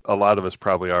a lot of us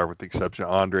probably are, with the exception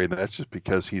of Andre, and that's just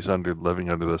because he's living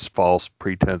under this false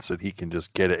pretense that he can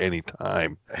just get it any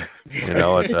time.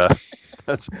 And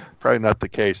that's probably not the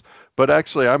case. But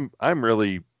actually, I'm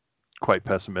really quite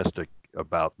pessimistic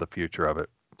about the future of it,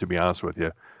 to be honest with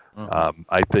you. Mm-hmm.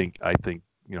 I think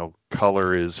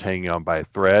color is hanging on by a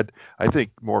thread. I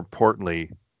think more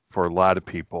importantly, for a lot of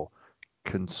people,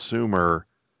 consumer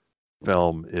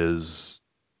film is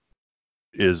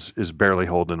barely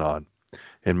holding on,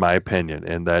 in my opinion,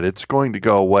 and that it's going to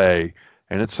go away.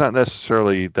 And it's not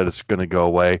necessarily that it's going to go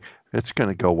away. It's going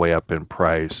to go way up in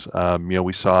price.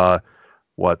 We saw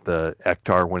the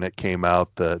Ektar when it came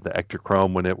out, the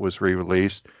Ektachrome when it was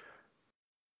re-released,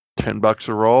 $10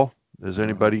 a roll. Is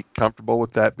anybody comfortable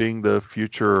with that being the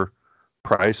future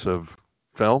price of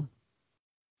film?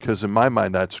 Because in my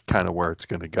mind, that's kind of where it's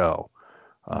going to go.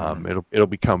 It'll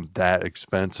become that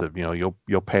expensive.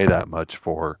 You'll pay that much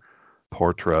for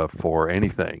Portra for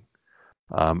anything.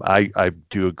 I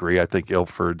do agree. I think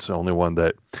Ilford's the only one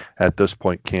that at this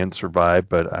point can survive,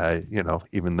 but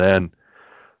even then,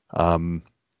 how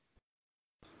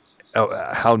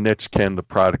niche can the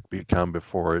product become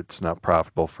before it's not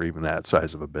profitable for even that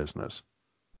size of a business?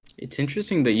 It's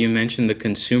interesting that you mentioned the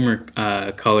consumer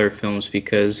color films,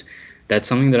 because that's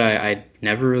something that I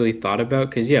never really thought about.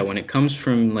 Because when it comes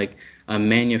from like a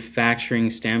manufacturing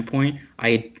standpoint,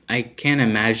 I can't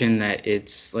imagine that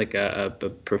it's like a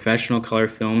professional color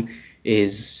film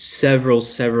is several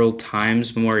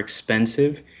times more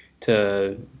expensive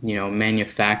to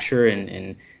manufacture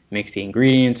and mix the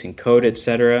ingredients and code,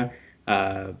 etc.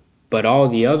 But all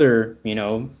the other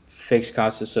fixed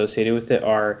costs associated with it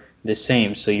are the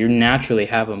same. So you naturally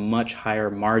have a much higher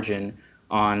margin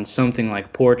on something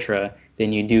like Portra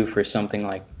than you do for something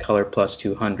like Color Plus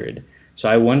 200. So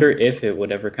I wonder if it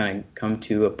would ever kind of come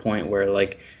to a point where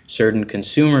like certain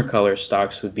consumer color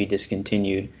stocks would be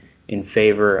discontinued in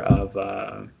favor of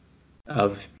the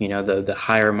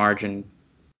higher margin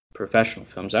professional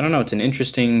films. I don't know. It's an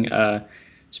interesting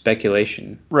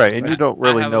speculation. Right, and you don't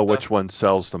really know which one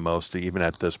sells the most even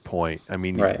at this point. I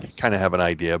mean, you kind of have an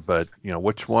idea, but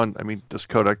which one? I mean, does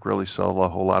Kodak really sell a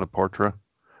whole lot of Portra?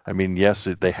 I mean, yes,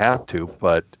 they have to,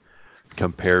 but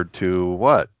compared to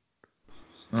what?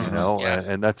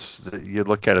 And that's, you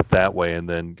look at it that way, and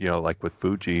then like with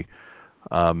Fuji,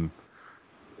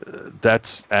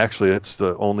 that's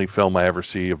the only film I ever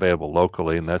see available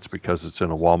locally, and that's because it's in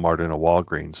a Walmart and a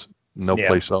Walgreens. No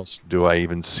place else do I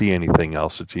even see anything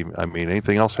else.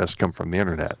 Anything else has to come from the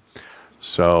internet.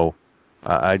 So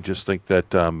I just think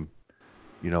that I'm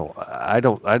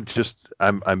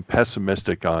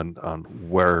pessimistic on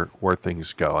where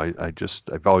things go.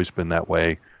 I've always been that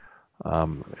way,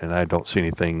 and I don't see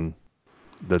anything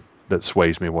that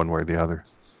sways me one way or the other.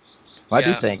 Well, I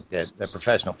do think that the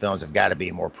professional films have got to be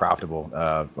more profitable,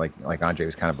 like Andre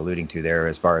was kind of alluding to there,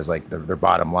 as far as like their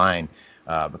bottom line,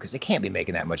 because they can't be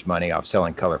making that much money off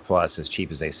selling Color Plus as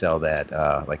cheap as they sell that,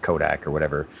 like Kodak or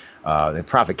whatever. The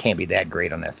profit can't be that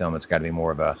great on that film. It's got to be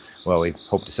more of a, well, we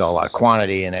hope to sell a lot of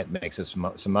quantity and that makes us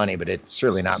some money, but it's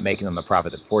certainly not making them the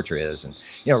profit that Portra is. And,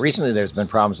 recently there's been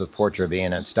problems with Portra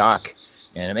being in stock,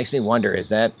 and it makes me wonder, is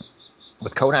that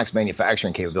with Kodak's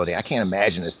manufacturing capability, I can't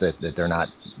imagine that they're not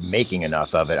making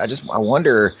enough of it. I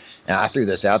wonder, and I threw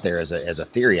this out there as a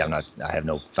theory. I have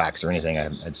no facts or anything.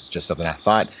 It's just something I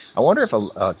thought. I wonder if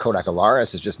Kodak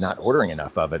Alaris is just not ordering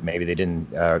enough of it. Maybe they didn't,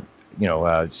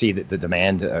 see the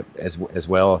demand as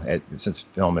well. Since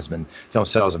film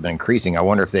sales have been increasing. I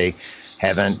wonder if they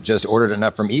haven't just ordered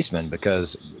enough from Eastman,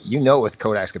 because with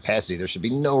Kodak's capacity, there should be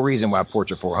no reason why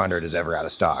Portra 400 is ever out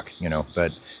of stock,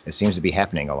 but it seems to be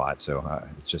happening a lot. So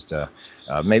it's just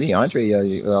maybe Andre,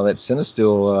 that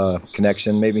Cinestill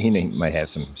connection, maybe he might have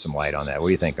some light on that. What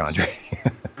do you think, Andre?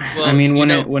 Well, I mean,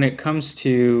 when it comes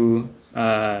to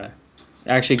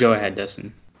actually, go ahead,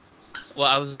 Dustin. Well,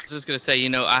 I was just going to say,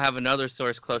 I have another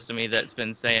source close to me that's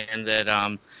been saying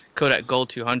that Kodak Gold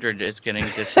 200 is getting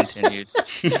discontinued.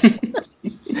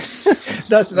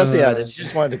 Dustin, I see how it is. You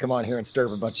just wanted to come on here and stir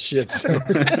up a bunch of shit. So.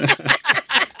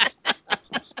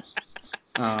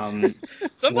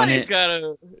 Somebody's got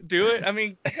to do it. I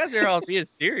mean, you guys are all being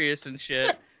serious and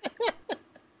shit.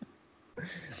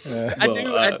 I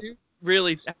do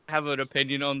really have an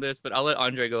opinion on this, but I'll let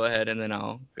Andre go ahead and then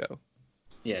I'll go.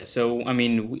 Yeah, so, I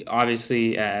mean,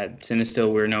 obviously at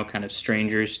Cinestill, we're no kind of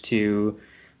strangers to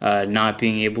not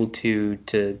being able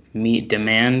to meet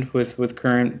demand with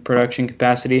current production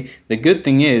capacity. The good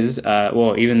thing is,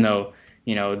 even though,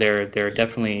 there are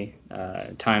definitely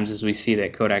times as we see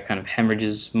that Kodak kind of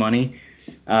hemorrhages money,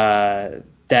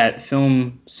 that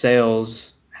film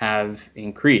sales have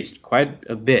increased quite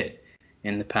a bit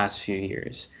in the past few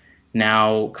years.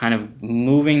 Now, kind of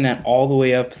moving that all the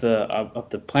way up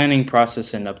the planning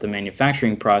process and up the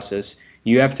manufacturing process,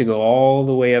 you have to go all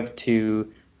the way up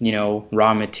to,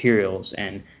 raw materials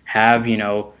and have,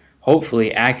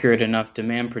 hopefully accurate enough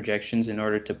demand projections in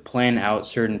order to plan out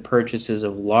certain purchases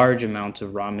of large amounts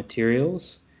of raw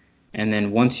materials. And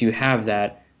then once you have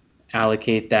that,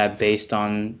 allocate that based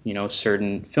on,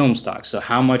 certain film stocks. So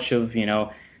how much of,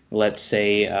 let's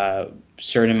say,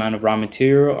 certain amount of raw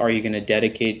material are you going to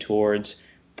dedicate towards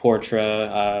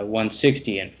Portra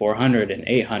 160 and 400 and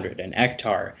 800 and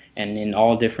Ektar, and in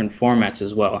all different formats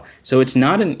as well. So it's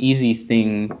not an easy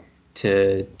thing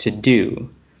to do.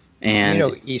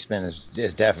 And Eastman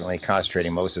is definitely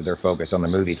concentrating most of their focus on the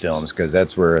movie films, because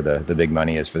that's where the big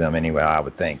money is for them anyway, I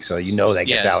would think. So that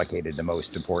gets allocated the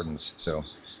most importance. So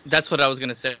That's what I was going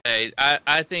to say.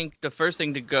 I think the first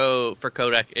thing to go for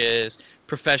Kodak is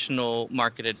professional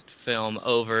marketed film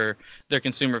over their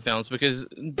consumer films, because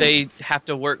they have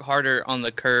to work harder on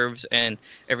the curves and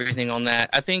everything on that.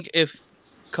 I think if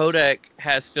Kodak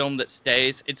has film that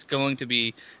stays, it's going to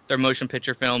be their motion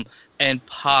picture film and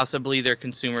possibly their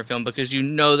consumer film, because you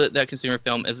know that consumer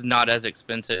film is not as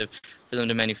expensive for them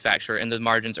to manufacture, and the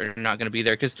margins are not going to be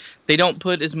there because they don't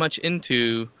put as much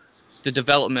into the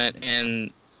development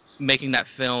and making that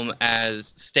film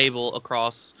as stable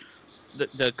across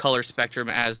the color spectrum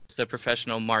as the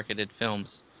professional marketed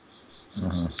films.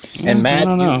 Mm-hmm. And Matt, I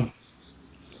don't know.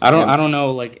 I don't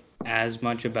know like as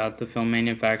much about the film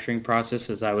manufacturing process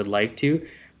as I would like to,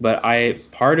 but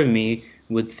part of me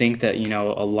would think that, you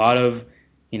know, a lot of,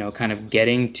 you know, kind of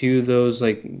getting to those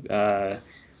like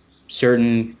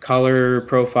certain color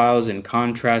profiles and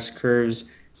contrast curves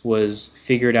was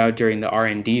figured out during the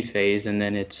R&D phase, and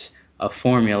then it's a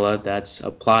formula that's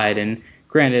applied, and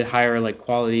granted higher like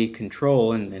quality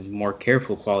control and more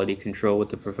careful quality control with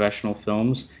the professional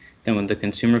films than with the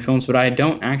consumer films. But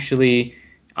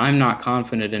I'm not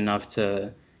confident enough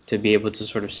to be able to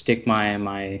sort of stick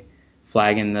my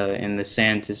flag in the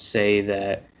sand to say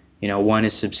that, you know, one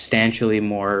is substantially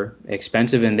more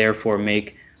expensive, and therefore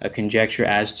make a conjecture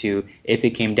as to, if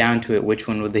it came down to it, which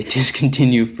one would they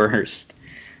discontinue first.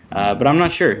 But I'm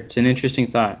not sure. It's an interesting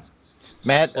thought.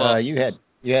 Matt, you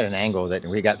had an angle that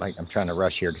we got, like, I'm trying to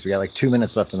rush here because we got like 2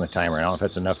 minutes left on the timer. I don't know if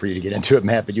that's enough for you to get into it,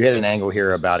 Matt, but you had an angle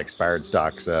here about expired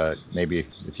stocks. Maybe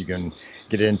if you can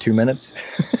get it in 2 minutes.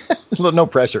 No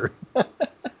pressure.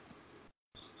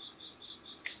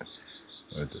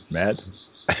 Matt?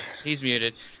 He's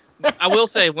muted. I will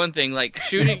say one thing, like,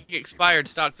 shooting expired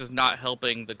stocks is not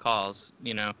helping the cause,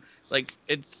 you know. Like,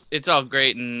 it's all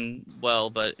great and well,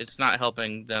 but it's not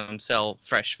helping them sell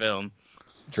fresh film.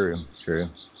 True.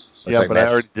 Yeah, like, but I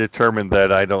already determined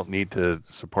that I don't need to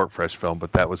support fresh film,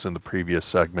 but that was in the previous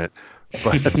segment.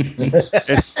 But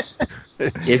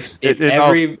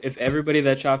if everybody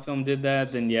that shot film did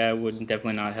that, then yeah, it would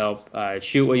definitely not help.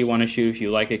 Shoot what you want to shoot. If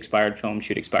you like expired film,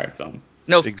 shoot expired film.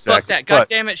 No, exactly. Fuck that. God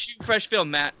damn it, shoot fresh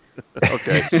film, Matt.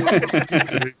 Okay.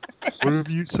 Whatever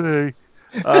you say.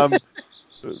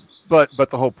 But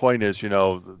the whole point is, you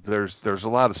know, there's a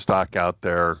lot of stock out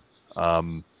there.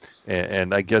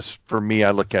 And I guess for me,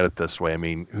 I look at it this way. I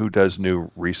mean, who does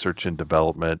new research and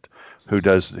development? Who's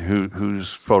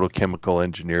photochemical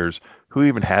engineers? Who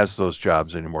even has those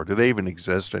jobs anymore? Do they even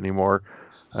exist anymore?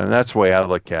 And that's the way I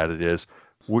look at it is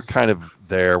we're kind of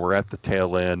there. We're at the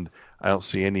tail end. I don't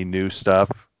see any new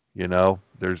stuff. You know,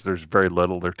 there's very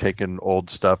little. They're taking old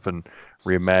stuff and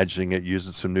reimagining it,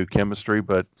 using some new chemistry.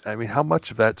 But I mean, how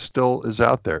much of that still is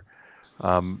out there?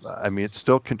 I mean, it's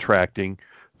still contracting.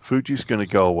 Fuji's going to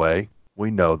go away. We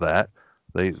know that.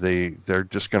 They're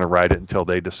just going to ride it until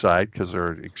they decide, because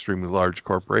they're an extremely large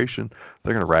corporation.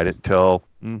 They're going to ride it until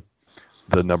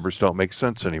the numbers don't make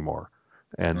sense anymore.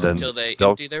 And then until they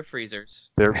empty their freezers.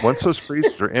 Once those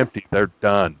freezers are empty, they're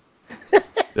done.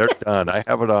 They're done. I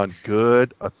have it on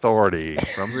good authority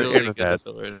from the internet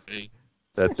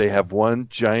that they have one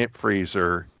giant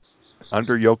freezer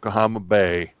under Yokohama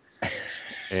Bay,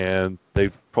 and they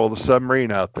pull the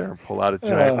submarine out there and pull out a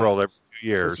giant roll every 2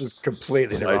 years. This was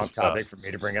completely the wrong topic for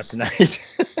me to bring up tonight.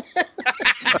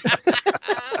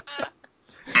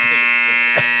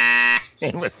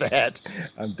 And with that,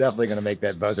 I'm definitely going to make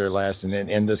that buzzer last and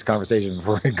end this conversation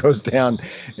before it goes down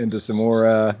into some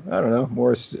more,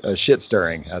 more shit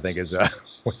stirring, I think is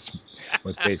what's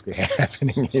basically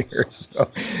happening here. So,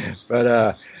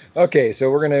 but okay, so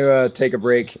we're going to take a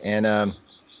break and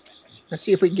let's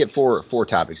see if we can get four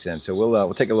topics in. So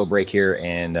we'll take a little break here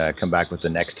and come back with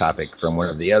the next topic from one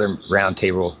of the other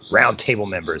roundtable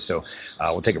members. So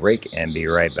we'll take a break and be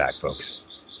right back, folks.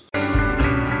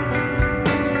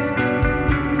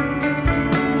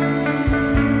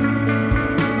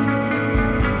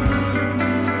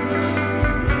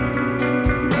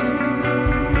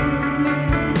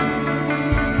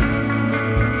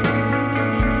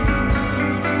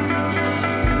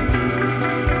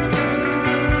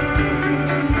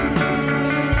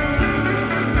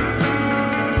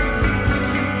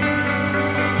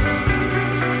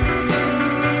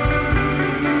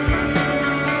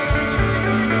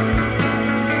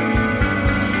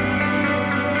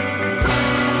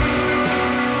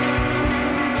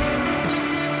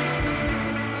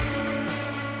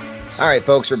 All right,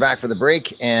 folks, we're back for the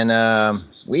break, and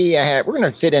we're going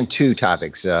to fit in two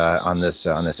topics on this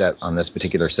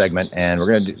particular segment, and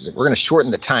we're going to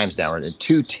shorten the times down. We're going to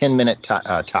do 2 10-minute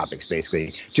topics,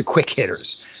 basically, 2 quick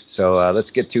hitters. So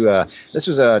let's get to this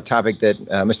was a topic that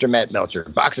Mr. Matt Melcher,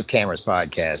 Box of Cameras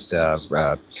podcast,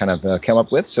 kind of came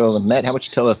up with. So Matt, how about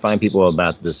you tell the fine people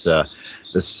about this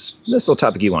this little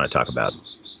topic you want to talk about?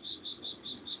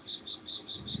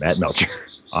 Matt Melcher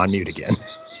on mute again.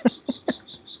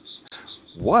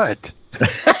 What?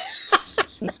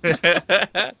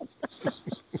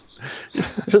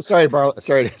 sorry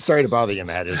to bother you,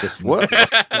 Matt. It's just What?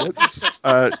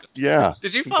 Yeah.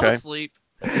 Did you fall asleep?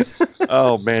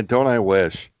 Oh man, don't I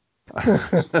wish?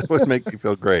 That would make me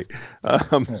feel great.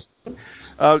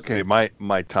 Okay,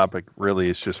 my topic really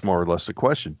is just more or less a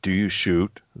question. Do you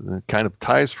shoot? It kind of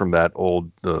ties from that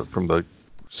old from the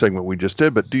segment we just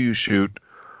did, but do you shoot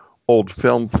old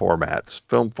film formats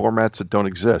that don't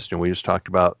exist? And we just talked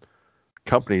about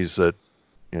companies that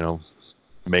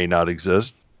may not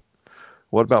exist.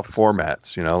 What about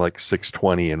formats? Like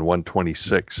 620 and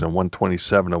 126 and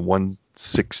 127 and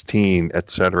 116, et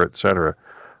cetera, et cetera.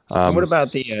 And what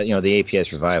about the the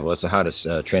APS revival? That's the hottest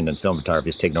trend in film photography.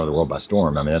 It's taken over the world by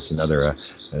storm. I mean, that's another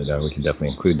that we can definitely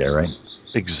include there, right?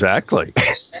 Exactly.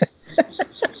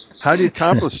 How do you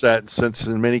accomplish that, since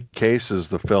in many cases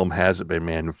the film hasn't been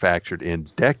manufactured in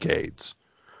decades?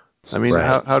 I mean,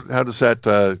 right. how does that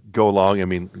go along? I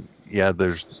mean,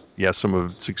 some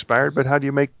of it's expired, but how do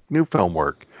you make new film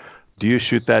work? Do you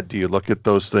shoot that? Do you look at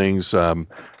those things?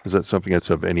 Is that something that's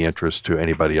of any interest to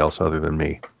anybody else other than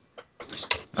me?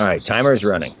 All right, timer is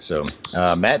running. So,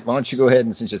 Matt, why don't you go ahead,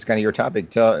 and since it's kind of your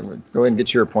topic, go ahead and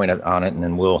get your point on it, and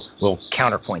then we'll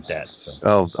counterpoint that. So.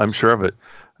 Oh, I'm sure of it.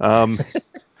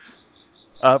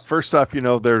 First off,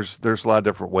 there's a lot of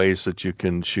different ways that you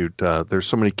can shoot. There's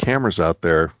so many cameras out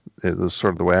there. It was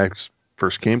sort of the way I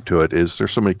first came to it. Is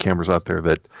there's so many cameras out there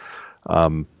that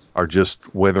are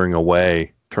just withering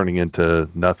away, turning into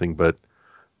nothing but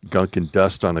gunk and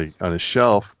dust on a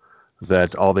shelf,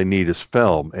 that all they need is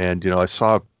film. And I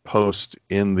saw a post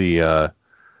in the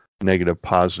Negative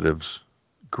Positives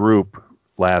group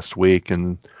last week,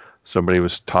 and somebody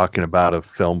was talking about a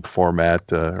film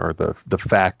format, or the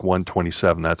FAC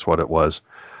 127. That's what it was,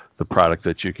 the product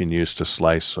that you can use to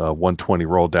slice 120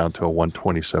 roll down to a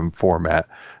 127 format.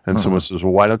 And someone says,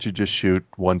 well, why don't you just shoot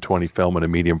 120 film in a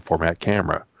medium format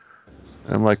camera?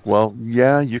 And I'm like, well,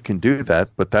 yeah, you can do that,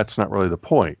 but that's not really the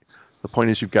point. The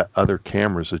point is you've got other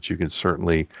cameras that you can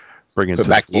certainly bring into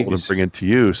the fold and bring into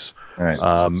use. Right.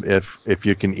 If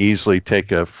you can easily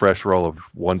take a fresh roll of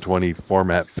 120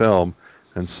 format film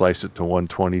and slice it to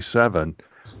 127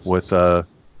 with little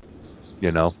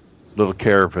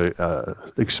care of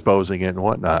exposing it and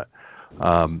whatnot.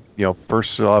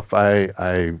 First off, I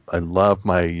love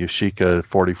my Yashica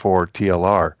 44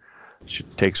 TLR. She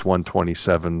takes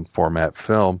 127 format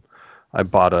film. I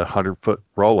bought a 100-foot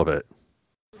roll of it.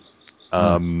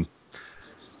 And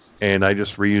I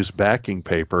just reused backing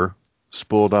paper,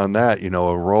 spooled on that, a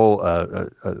roll,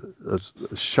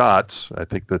 shots. I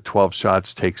think the 12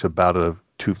 shots takes about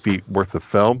 2 feet worth of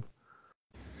film.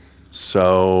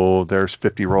 So there's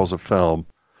 50 rolls of film.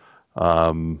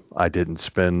 I didn't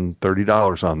spend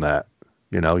 $30 on that.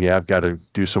 I've got to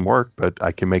do some work, but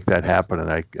I can make that happen.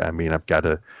 And I've got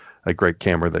a great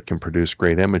camera that can produce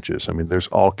great images. I mean, there's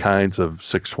all kinds of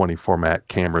 620 format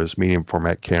cameras, medium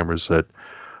format cameras that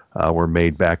were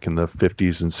made back in the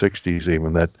 50s and 60s,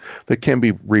 even that can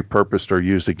be repurposed or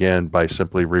used again by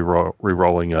simply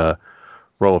re-rolling a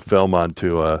roll of film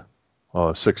onto a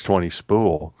 620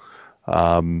 spool.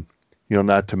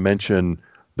 Not to mention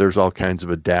there's all kinds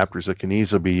of adapters that can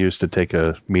easily be used to take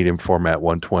a medium format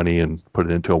 120 and put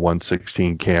it into a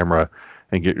 116 camera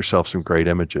and get yourself some great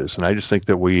images. And I just think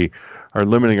that we are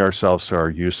limiting ourselves to our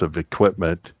use of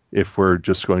equipment if we're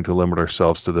just going to limit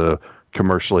ourselves to the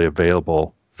commercially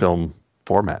available film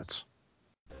formats.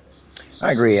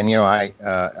 I agree, and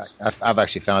I've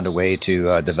actually found a way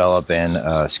to develop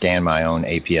and scan my own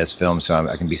APS film, so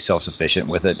I can be self-sufficient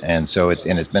with it, and so it's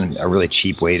been a really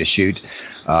cheap way to shoot,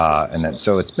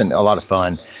 so it's been a lot of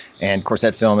fun. And of course,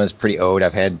 that film is pretty old.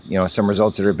 I've had some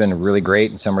results that have been really great,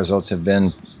 and some results have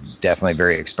been definitely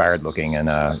very expired looking, and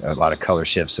a lot of color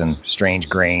shifts and strange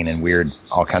grain and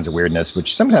all kinds of weirdness,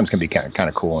 which sometimes can be kind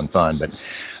of cool and fun. But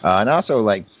and also,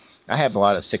 like, I have a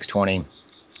lot of 620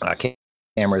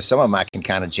 cameras. Some of them I can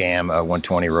kind of jam a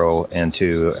 120 roll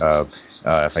into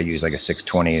if I use like a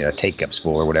 620 take up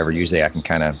spool or whatever, usually I can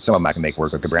some of them I can make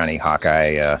work with the Brownie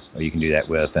Hawkeye. You can do that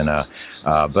with,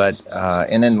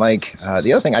 and then like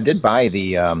the other thing, I did buy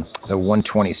the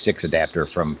 126 adapter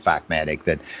from Facmatic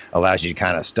that allows you to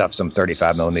kind of stuff some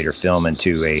 35 millimeter film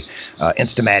into a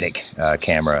Instamatic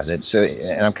camera.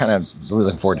 And I'm kind of really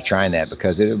looking forward to trying that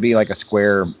because it would be like a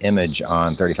square image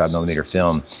on 35 millimeter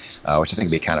film, which I think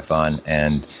would be kind of fun.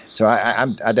 And so I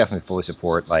definitely fully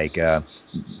support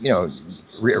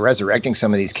resurrecting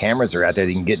some of these cameras that are out there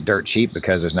that you can get dirt cheap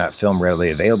because there's not film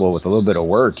readily available. With a little bit of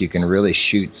work, you can really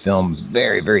shoot film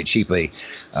very, very cheaply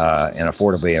and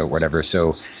affordably or whatever.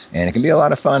 So, and it can be a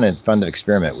lot of fun and fun to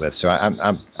experiment with. So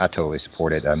I totally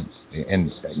support it.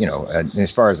 And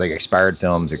as far as like expired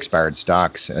films, expired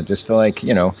stocks, I just feel like,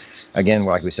 again,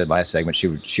 like we said last segment,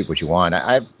 shoot what you want.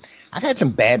 I've had some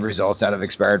bad results out of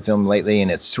expired film lately,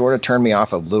 and it's sort of turned me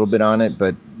off a little bit on it.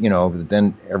 But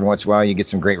then every once in a while you get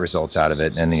some great results out of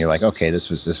it, and then you're like, okay, this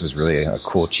was really a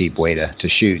cool, cheap way to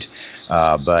shoot.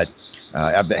 But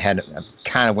I've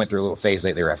kind of went through a little phase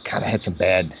lately where I've kind of had some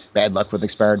bad luck with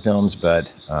expired films.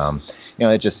 But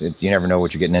it's you never know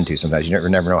what you're getting into. Sometimes you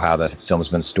never know how the film has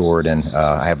been stored. And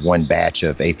I have one batch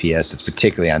of APS that's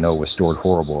particularly, I know, was stored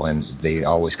horrible, and they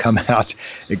always come out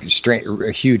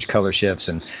huge color shifts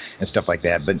and stuff like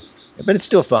that. But it's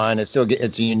still fun. It's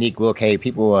a unique look. Hey,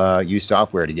 people use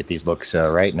software to get these looks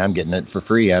right, and I'm getting it for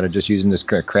free out of just using this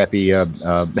crappy,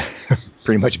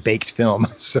 pretty much baked film.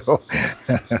 So,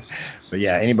 but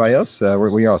yeah, anybody else? What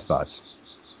are y'all's thoughts?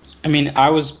 I mean, I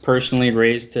was personally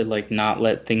raised to like not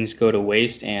let things go to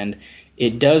waste, and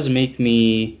it does make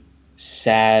me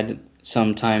sad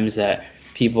sometimes that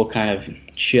people kind of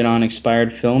shit on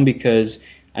expired film because,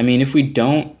 I mean, if we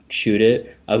don't shoot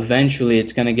it, eventually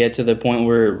it's going to get to the point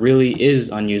where it really is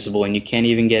unusable and you can't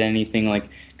even get anything like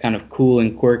kind of cool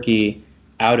and quirky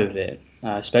out of it,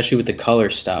 especially with the color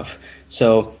stuff.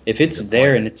 So if it's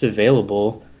there and it's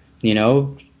available,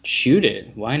 shoot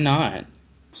it. Why not?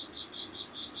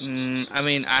 I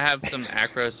mean, I have some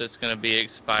Acros that's going to be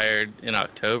expired in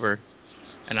October,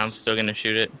 and I'm still going to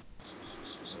shoot it.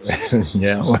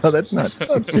 Yeah, well, that's not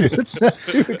too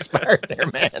expired there,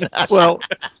 man. Well,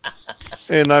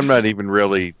 and I'm not even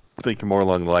really thinking more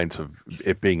along the lines of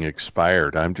it being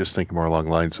expired. I'm just thinking more along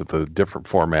the lines of the different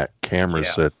format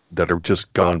cameras that are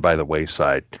just going by the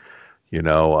wayside.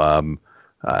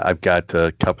 I've got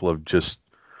a couple of just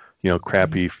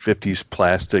crappy 50s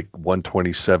plastic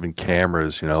 127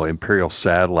 cameras, Imperial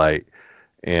Satellite.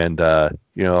 And,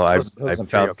 those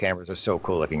Imperial cameras are so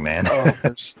cool looking, man.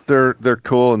 they're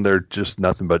cool, and they're just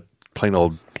nothing but plain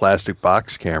old plastic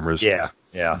box cameras. Yeah.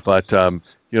 Yeah. But, to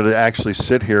actually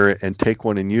sit here and take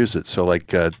one and use it. So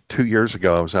like 2 years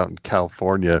ago, I was out in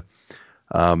California,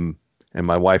 and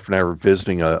my wife and I were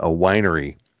visiting a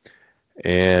winery,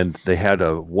 and they had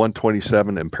a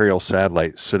 127 Imperial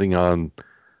Satellite sitting on,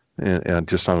 and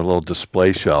just on a little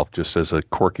display shelf, just as a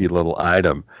quirky little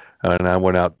item. And I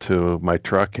went out to my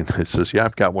truck, and it says, "Yeah,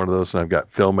 I've got one of those, and I've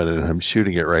got film in it, and I'm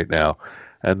shooting it right now."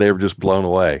 And they were just blown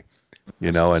away,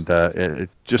 And it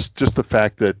just the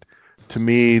fact that, to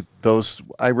me,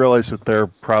 I realize that they're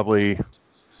probably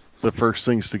the first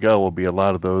things to go. Will be a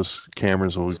lot of those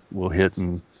cameras will hit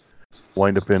and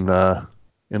wind up in the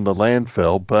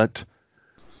landfill, but.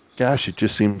 Gosh, it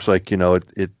just seems like,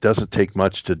 it doesn't take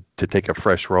much to take a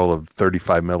fresh roll of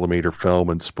 35 millimeter film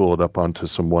and spool it up onto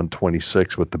some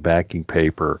 126 with the backing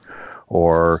paper,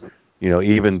 or,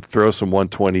 even throw some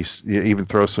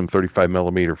 35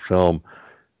 millimeter film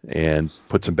and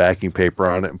put some backing paper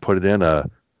on it and put it in a,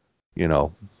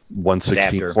 116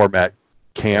 adapter format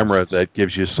camera that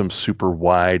gives you some super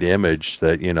wide image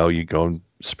that, you go and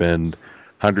spend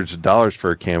hundreds of dollars for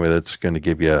a camera that's going to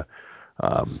give you,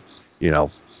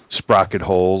 sprocket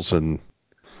holes and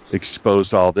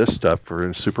exposed all this stuff for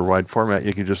a super wide format.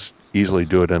 You can just easily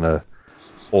do it in a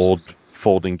old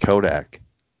folding Kodak.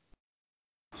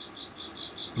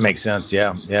 Makes sense.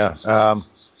 Yeah.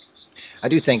 I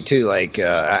do think too, like,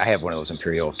 I have one of those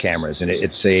Imperial cameras, and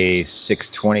it's a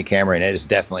 620 camera, and it is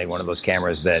definitely one of those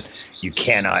cameras that you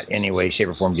cannot any way, shape,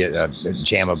 or form get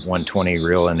jam a 120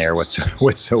 reel in there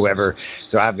whatsoever.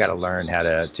 So I've got to learn how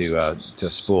to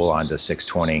spool onto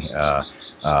 620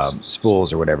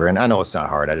 spools or whatever. And I know it's not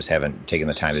hard. I just haven't taken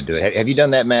the time to do it. Have you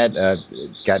done that, Matt?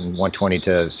 Gotten 120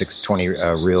 to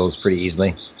 620 reels pretty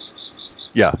easily?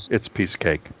 Yeah, it's a piece of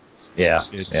cake. Yeah.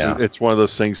 It's one of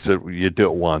those things that you do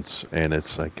it once and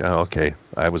it's like, oh, okay,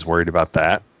 I was worried about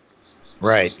that.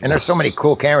 Right. And there's so many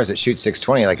cool cameras that shoot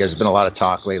 620. Like there's been a lot of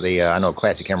talk lately. I know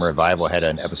Classic Camera Revival had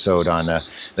an episode on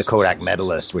the Kodak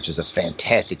Medalist, which is a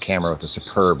fantastic camera with a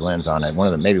superb lens on it.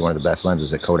 Maybe one of the best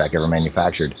lenses that Kodak ever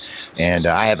manufactured. And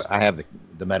I have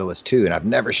the Medalist too, and I've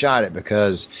never shot it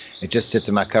because it just sits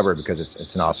in my cupboard because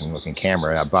it's an awesome looking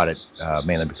camera. I bought it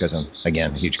mainly because I'm,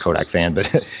 again, a huge Kodak fan,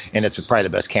 but and it's probably the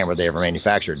best camera they ever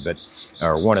manufactured,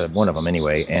 or one of them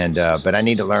anyway. And but I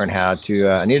need to learn how to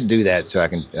I need to do that so I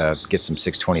can get some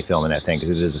 620 film in that thing, because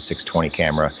it is a 620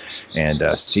 camera, and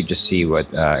see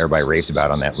what everybody raves about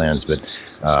on that lens. But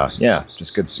yeah,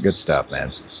 just good stuff,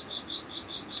 man.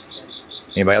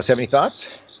 Anybody else have any thoughts?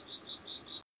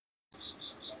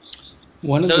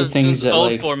 One of the things that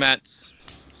old formats.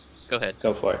 Go ahead.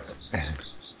 Go for it.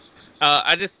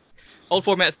 Old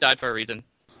formats died for a reason.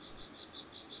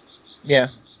 Yeah.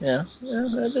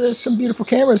 There's some beautiful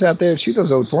cameras out there that shoot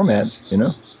those old formats, you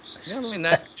know. Yeah, I mean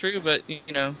that's true, but you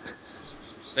know,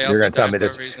 they You're also gonna tell me died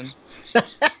this. for a reason.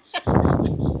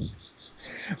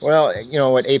 Well, you know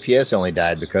what? APS only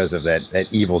died because of that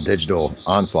evil digital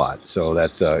onslaught. So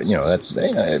that's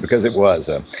because it was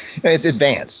it's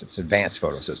advanced. It's advanced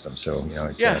photo system. So you know,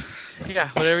 it's yeah.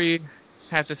 Whatever you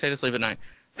have to say to sleep at night.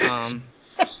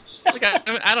 Like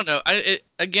I don't know.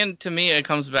 Again, to me, it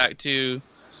comes back to,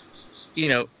 you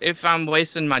know, if I'm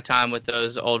wasting my time with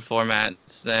those old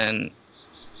formats, then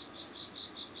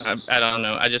I don't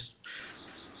know.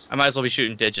 I might as well be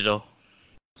shooting digital.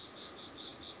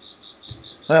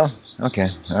 Well, okay,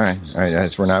 all right.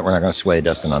 We're not going to sway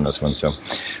Dustin on this one. So,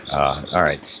 all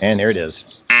right, and there it is.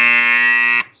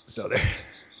 So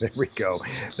there we go.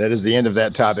 That is the end of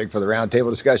that topic for the roundtable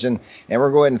discussion, and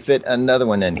we're going to fit another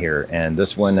one in here. And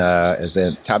this one is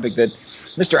a topic that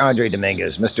Mr. Andre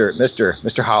Dominguez,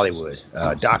 Mr. Hollywood,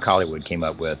 Doc Hollywood came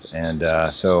up with.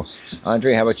 And so,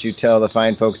 Andre, how about you tell the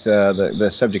fine folks the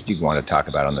subject you want to talk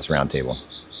about on this roundtable?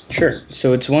 Sure.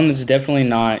 So it's one that's definitely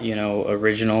not,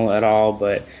 original at all,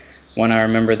 but one I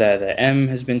remember that the M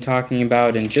has been talking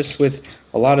about, and just with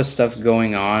a lot of stuff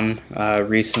going on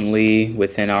recently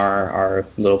within our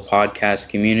little podcast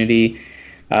community,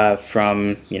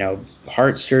 from,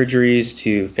 heart surgeries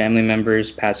to family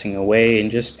members passing away, and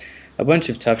just a bunch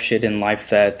of tough shit in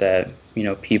life that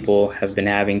people have been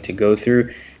having to go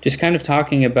through. Just kind of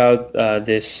talking about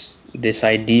this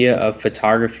idea of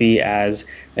photography as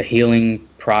a healing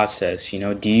process.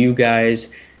 Do you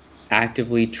guys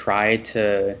actively try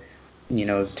to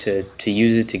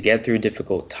use it to get through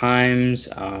difficult times,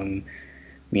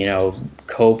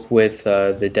 cope with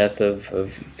the death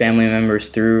of family members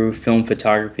through film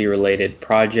photography related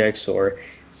projects, or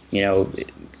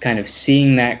kind of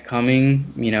seeing that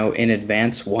coming in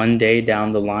advance one day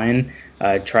down the line,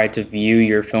 try to view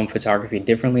your film photography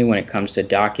differently when it comes to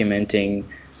documenting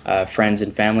friends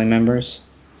and family members?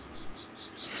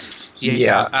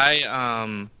 Yeah.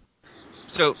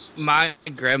 So my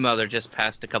grandmother just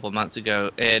passed a couple months ago,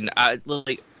 and I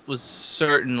was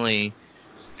certainly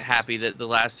happy that the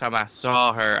last time I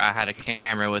saw her, I had a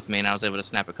camera with me and I was able to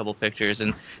snap a couple pictures,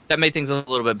 and that made things a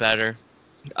little bit better.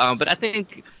 But I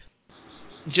think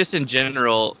just in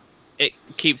general, it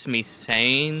keeps me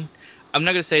sane. I'm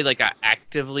not going to say I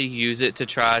actively use it to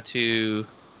try to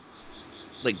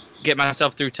get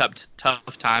myself through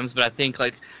tough times, but I think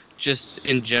just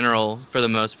in general, for the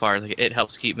most part, it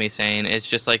helps keep me sane. It's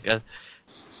just a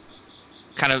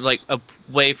kind of a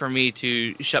way for me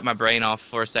to shut my brain off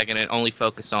for a second and only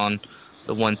focus on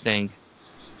the one thing.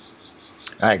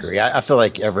 I agree. I feel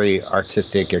like every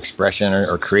artistic expression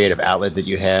or creative outlet that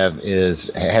you have has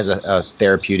a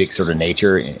therapeutic sort of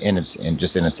nature in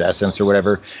its essence or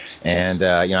whatever. And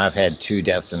I've had 2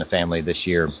 deaths in the family this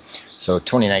year, so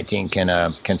 2019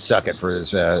 can suck it for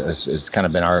it's kind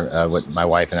of been our what my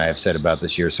wife and I have said about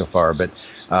this year so far. But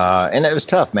and it was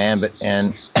tough, man.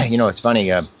 And it's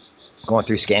funny going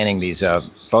through scanning these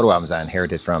photo albums I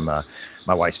inherited from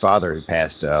my wife's father, who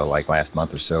passed last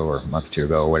month or so, or a month or 2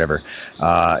 ago, or whatever.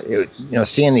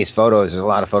 Seeing these photos, there's a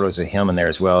lot of photos of him in there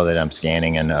as well that I'm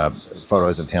scanning, and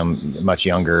photos of him much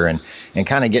younger, and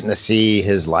kind of getting to see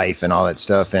his life and all that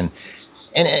stuff. And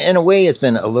in a way, it's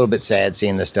been a little bit sad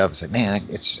seeing this stuff. It's like, man,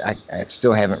 I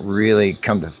still haven't really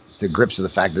come to grips with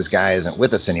the fact this guy isn't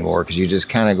with us anymore, because you just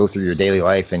kind of go through your daily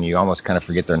life and you almost kind of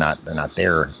forget they're not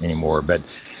there anymore. But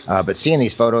seeing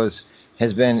these photos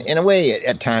has been, in a way,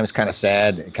 at times kind of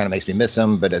sad. It kind of makes me miss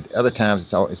him, but at other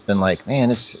times it's been like,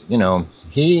 man,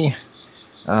 he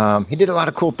did a lot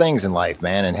of cool things in life,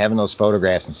 man. And having those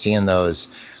photographs and seeing those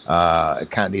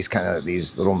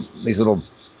these little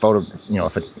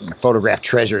photograph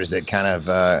treasures that kind of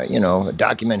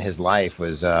document his life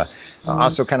was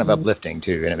also kind of uplifting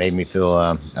too, and it made me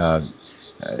feel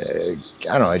I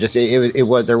don't know. It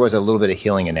was there was a little bit of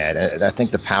healing in that. And I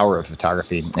think the power of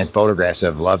photography and photographs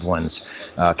of loved ones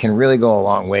can really go a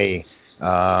long way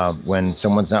when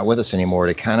someone's not with us anymore.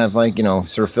 To kind of like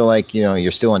sort of feel like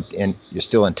you're still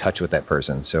in touch with that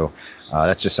person. So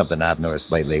that's just something I've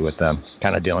noticed lately with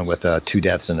kind of dealing with 2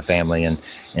 deaths in the family and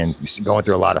going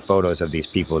through a lot of photos of these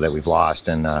people that we've lost.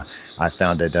 And I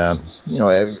found it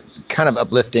kind of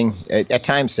uplifting, at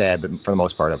times sad, but for the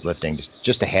most part uplifting.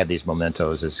 Just to have these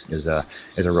mementos is a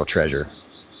real treasure.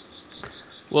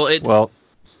 Well,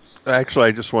 actually,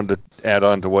 I just wanted to add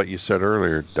on to what you said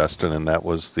earlier, Dustin, and that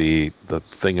was the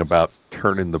thing about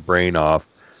turning the brain off.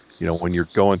 When you're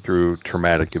going through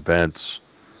traumatic events,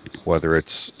 whether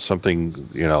it's something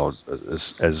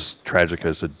as tragic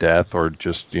as a death, or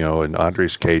just in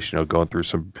Andre's case, going through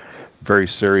some very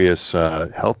serious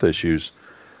health issues.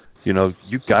 You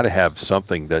got to have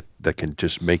something that can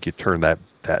just make you turn that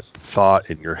thought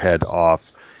in your head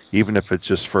off, even if it's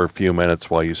just for a few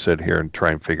minutes while you sit here and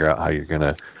try and figure out how you're going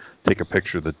to take a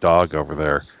picture of the dog over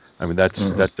there. I mean,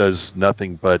 that does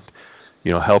nothing but,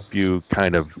 help you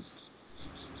kind of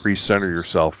recenter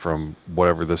yourself from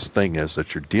whatever this thing is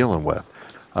that you're dealing with.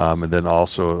 And then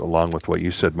also, along with what you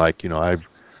said, Mike,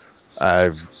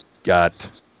 I've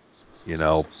got,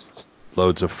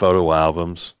 loads of photo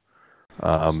albums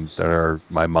that are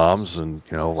my mom's, and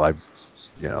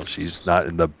she's not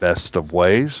in the best of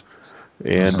ways,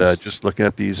 and just looking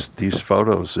at these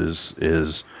photos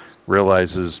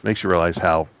makes you realize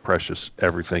how precious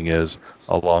everything is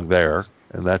along there,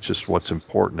 and that's just what's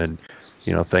important. And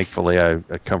thankfully I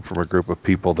come from a group of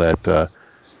people that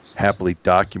happily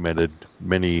documented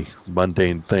many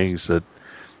mundane things that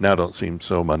now don't seem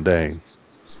so mundane.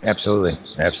 Absolutely.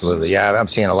 Yeah, I'm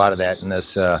seeing a lot of that in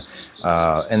this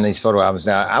in these photo albums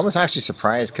now. I was actually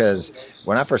surprised because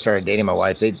when I first started dating my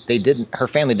wife, her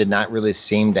family did not really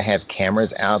seem to have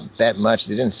cameras out that much.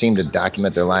 They didn't seem to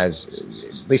document their lives.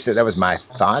 At least that was my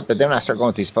thought. But then when I started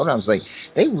going through these photo albums, like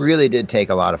they really did take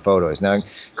a lot of photos. Now,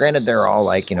 granted, they're all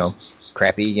like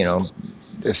crappy,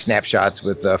 snapshots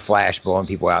with flash blowing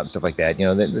people out and stuff like that,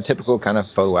 the typical kind of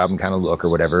photo album kind of look or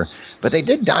whatever. But they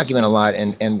did document a lot,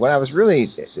 and what I was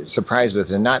really surprised with,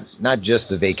 and not just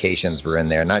the vacations were in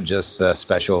there, not just the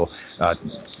special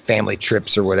family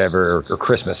trips or whatever, or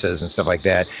Christmases and stuff like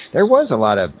that. There was a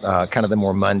lot of kind of the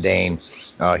more mundane,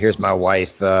 here's my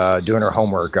wife doing her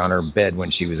homework on her bed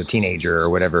when she was a teenager or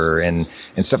whatever, and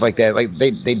stuff like that. Like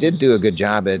they did do a good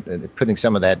job at putting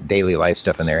some of that daily life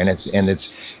stuff in there, and it's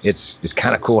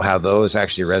kind of cool how those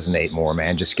actually resonate more,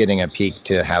 man. Just getting a peek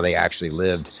to how they actually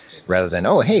lived, rather than,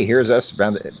 oh, hey, here's us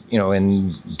around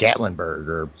in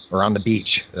Gatlinburg or on the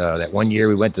beach. That one year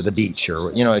we went to the beach,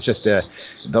 or it's just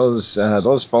those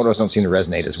photos don't seem to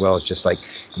resonate as well. It's just like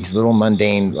these little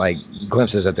mundane like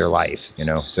glimpses of their life,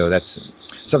 So that's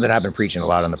something I've been preaching a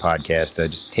lot on the podcast.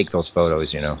 Just take those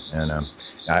photos, and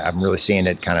I'm really seeing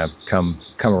it kind of come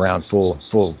around full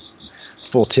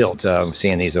tilt.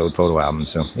 Seeing these old photo albums,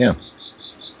 so yeah.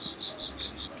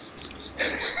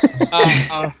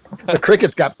 The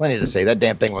cricket's got plenty to say. That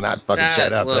damn thing will not fucking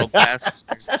shut up. Little bastard.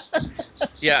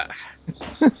 Yeah,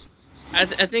 I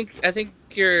think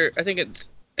it's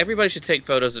everybody should take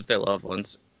photos of their loved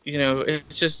ones.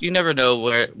 It's just you never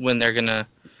know when they're gonna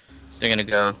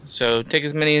go. So take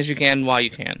as many as you can while you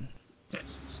can.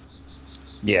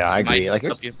 Yeah, I agree. Like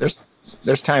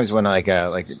there's times when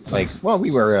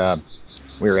we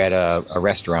were at a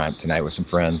restaurant tonight with some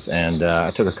friends, and I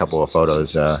took a couple of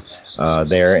photos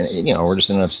there, and we're just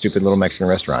in a stupid little Mexican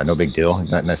restaurant. No big deal.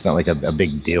 That's not like a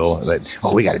big deal.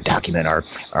 But we got to document our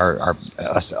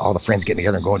us, all the friends getting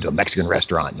together and going to a Mexican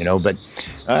restaurant. But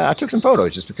I took some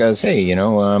photos just because, hey,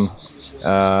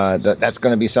 that's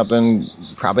going to be something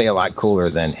probably a lot cooler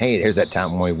than, hey, here's that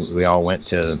time when we all went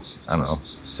to, I don't know,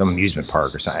 some amusement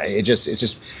park or something. It's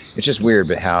just weird,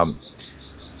 but how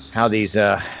these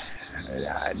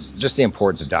just the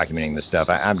importance of documenting this stuff.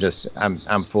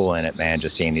 I'm full in it, man.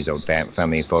 Just seeing these old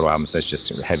family photo albums, that's just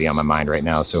heavy on my mind right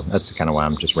now. So that's kind of why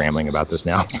I'm just rambling about this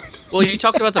now. Well, you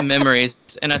talked about the memories,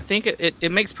 and I think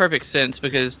it makes perfect sense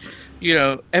because,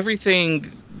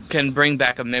 everything can bring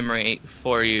back a memory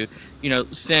for you.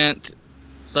 Scent,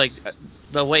 like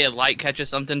the way a light catches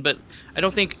something, but I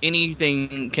don't think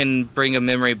anything can bring a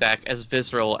memory back as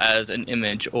visceral as an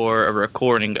image or a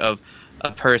recording of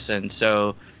a person.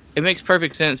 So it makes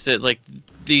perfect sense that like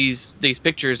these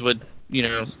pictures would,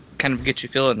 kind of get you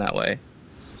feeling that way.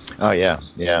 Oh yeah.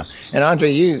 And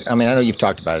Andre, I know you've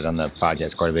talked about it on the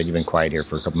podcast quite a bit. You've been quiet here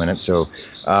for a couple minutes. So,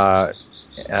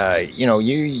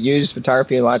 you use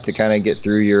photography a lot to kind of get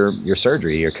through your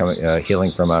surgery. You're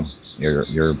healing from a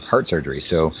your heart surgery.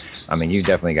 So, I mean, you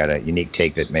definitely got a unique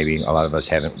take that maybe a lot of us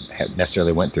haven't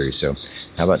necessarily went through. So,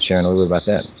 how about sharing a little bit about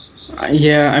that?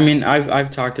 Yeah, I mean,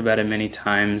 I've talked about it many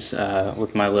times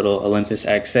with my little Olympus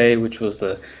XA, which was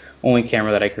the only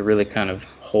camera that I could really kind of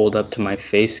hold up to my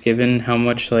face, given how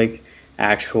much like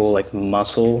actual like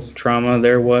muscle trauma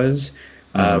there was.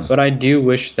 But I do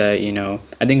wish that,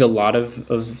 I think a lot of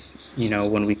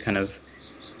when we kind of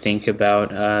think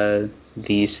about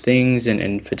these things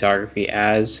and photography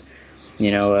as,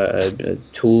 a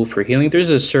tool for healing, there's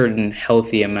a certain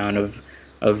healthy amount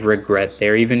of regret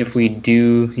there, even if we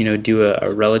do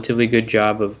a relatively good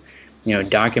job of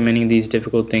documenting these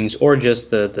difficult things, or just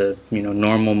the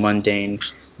normal mundane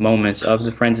moments of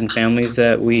the friends and families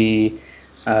that we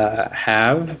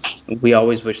have. We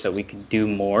always wish that we could do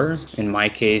more. In my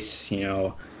case,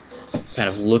 kind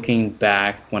of looking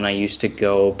back when I used to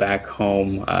go back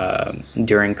home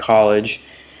during college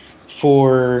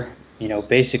for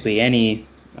basically any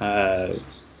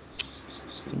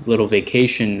little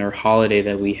vacation or holiday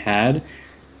that we had,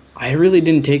 I really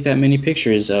didn't take that many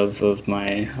pictures of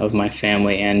my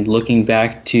family. And looking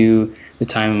back to the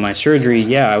time of my surgery,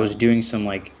 yeah, I was doing some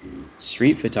like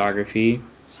street photography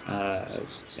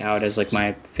out as like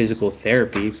my physical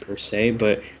therapy per se.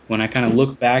 But when I kind of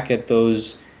look back at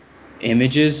those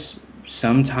images,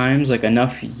 sometimes like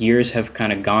enough years have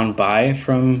kind of gone by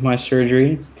from my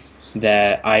surgery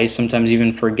that I sometimes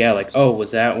even forget, like, oh,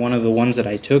 was that one of the ones that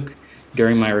I took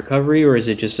during my recovery, or is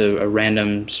it just a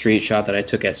random street shot that I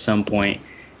took at some point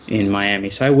in Miami?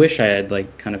 So I wish I had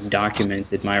like kind of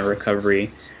documented my recovery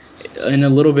in a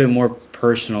little bit more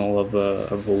personal of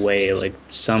a way, like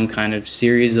some kind of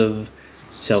series of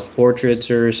self-portraits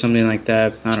or something like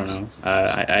that. I don't know.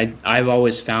 I've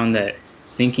always found that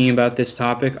thinking about this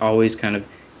topic always kind of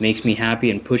makes me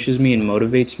happy and pushes me and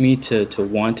motivates me to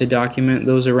want to document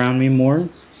those around me more,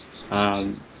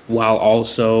 while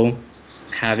also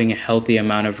having a healthy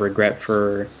amount of regret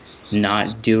for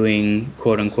not doing,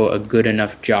 quote unquote, a good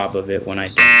enough job of it when I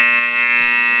did.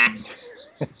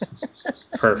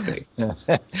 Perfect.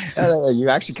 You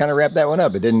actually kind of wrapped that one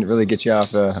up. It didn't really get you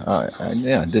off.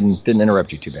 Didn't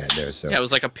interrupt you too bad there. So yeah, it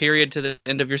was like a period to the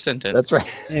end of your sentence. That's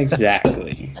right.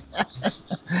 Exactly.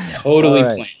 Totally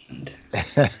planned.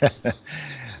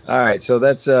 All right, so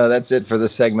that's it for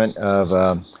this segment of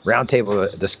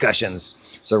roundtable discussions.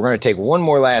 So we're going to take one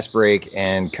more last break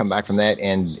and come back from that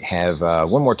and have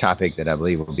one more topic that I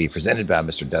believe will be presented by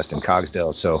Mr. Dustin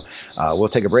Cogsdale. So we'll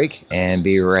take a break and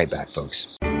be right back, folks.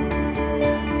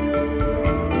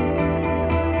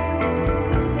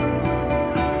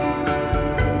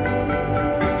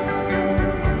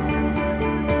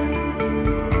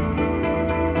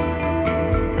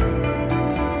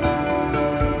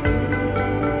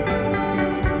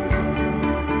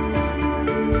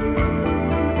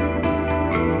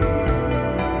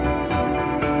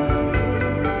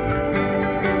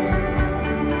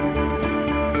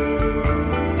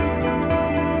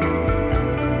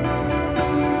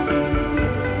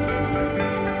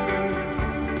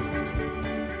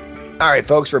 All right,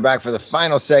 folks, we're back for the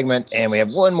final segment, and we have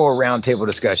one more roundtable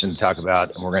discussion to talk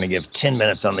about, and we're going to give 10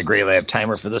 minutes on the Gray Lab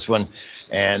timer for this one.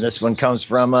 And this one comes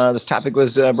from, this topic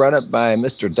was brought up by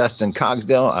Mr. Dustin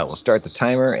Cogsdale. I will start the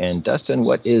timer. And Dustin,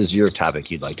 what is your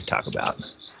topic you'd like to talk about?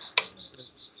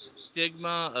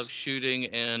 Stigma of shooting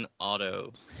in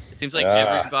auto. It seems like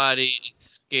everybody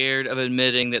is scared of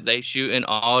admitting that they shoot in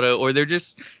auto, or they're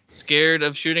just scared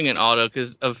of shooting in auto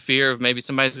because of fear of maybe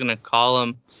somebody's going to call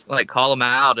them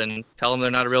out and tell them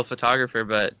they're not a real photographer.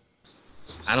 But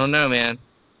I don't know, man.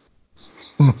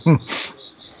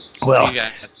 Well,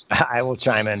 I will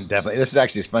chime in definitely. This is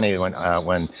actually funny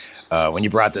when you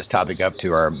brought this topic up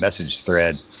to our message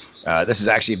thread. This has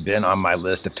actually been on my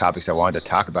list of topics I wanted to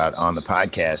talk about on the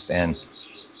podcast, and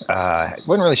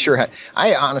wasn't really sure how.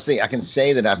 I can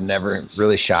say that I've never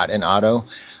really shot in auto.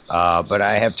 But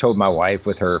I have told my wife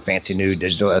with her fancy new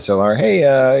digital SLR,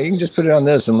 hey, you can just put it on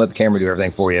this and let the camera do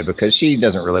everything for you, because she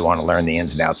doesn't really want to learn the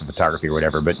ins and outs of photography or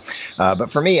whatever.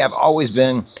 But for me, I've always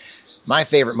been, my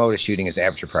favorite mode of shooting is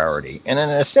aperture priority. And in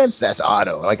a sense, that's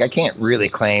auto. Like, I can't really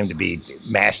claim to be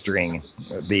mastering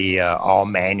the all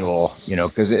manual,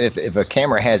 because if a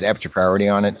camera has aperture priority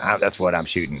on it, that's what I'm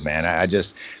shooting, man. I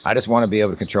just want to be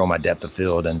able to control my depth of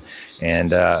field and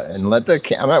let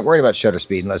I'm not worried about shutter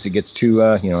speed unless it gets too,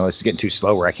 unless it's getting too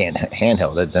slow where I can't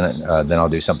handheld it, then I'll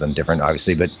do something different,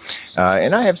 obviously. But,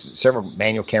 and I have several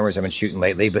manual cameras I've been shooting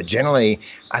lately, but generally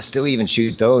I still even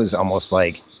shoot those almost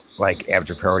like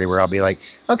aperture priority, where I'll be like,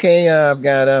 okay, I've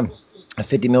got a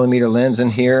 50 millimeter lens in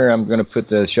here. I'm going to put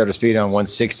the shutter speed on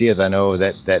 1/60th. I know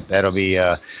that'll be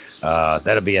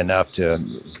That'll be enough to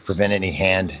prevent any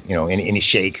hand, any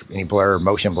shake, any blur,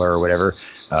 motion blur or whatever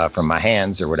from my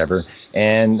hands or whatever.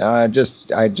 And I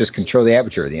just control the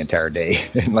aperture the entire day.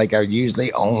 And like I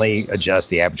usually only adjust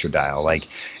the aperture dial, like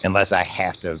unless I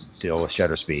have to deal with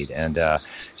shutter speed. And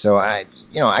so I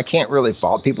can't really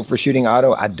fault people for shooting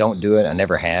auto. I don't do it. I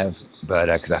never have.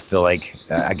 But because I feel like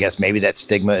I guess maybe that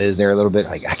stigma is there a little bit.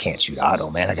 Like I can't shoot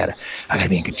auto, man. I gotta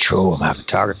be in control of my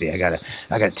photography. I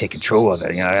gotta take control of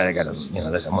it. I gotta I'm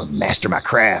gonna master my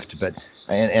craft. But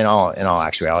in all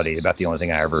actuality, about the only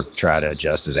thing I ever try to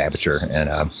adjust is aperture. And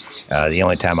the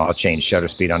only time I'll change shutter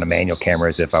speed on a manual camera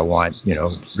is if I want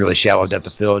really shallow depth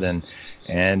of field and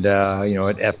at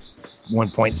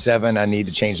f1.7 I need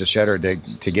to change the shutter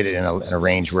to get it in a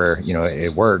range where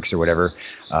it works or whatever.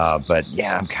 But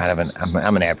yeah, I'm kind of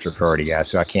I'm an aperture priority guy,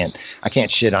 so I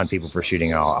can't shit on people for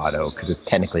shooting all auto, because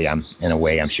technically I'm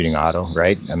shooting auto,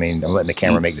 right? I mean, I'm letting the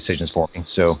camera make decisions for me.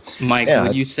 So Mike,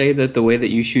 would you say that the way that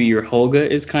you shoot your Holga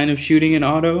is kind of shooting in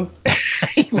auto?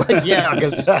 Yeah,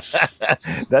 because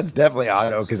that's definitely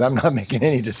auto, because I'm not making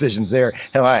any decisions there.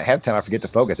 Hell, half the time I forget to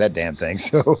focus that damn thing.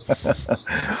 So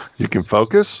you can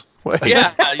focus. Wait.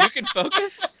 Yeah, you can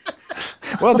focus.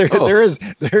 Well, there is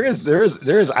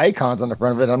icons on the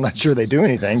front of it. I'm not sure they do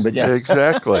anything, but yeah.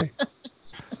 Exactly.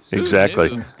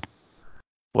 Exactly.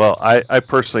 Well, I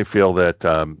personally feel that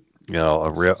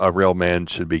a real man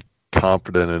should be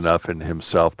confident enough in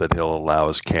himself that he'll allow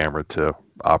his camera to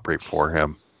operate for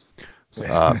him.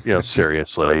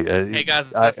 Seriously. Hey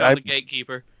guys, I'm the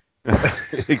gatekeeper.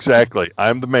 Exactly.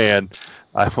 I'm the man.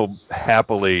 I will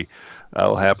happily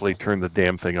turn the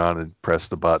damn thing on and press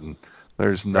the button.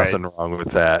 There's nothing wrong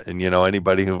with that. And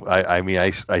anybody who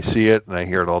I see it and I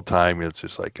hear it all the time. It's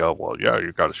just like, oh well, yeah,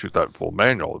 you got to shoot that in full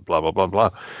manual, blah blah blah blah,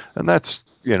 and that's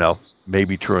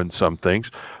maybe true in some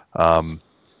things,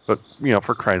 but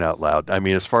for crying out loud, I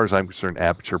mean, as far as I'm concerned,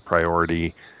 aperture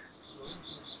priority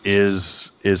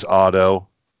is auto.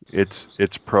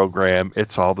 It's program.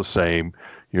 It's all the same.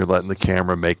 You're letting the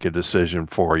camera make a decision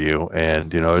for you,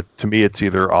 and to me, it's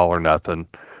either all or nothing.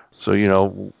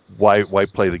 So why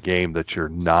play the game that you're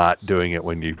not doing it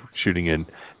when you're shooting in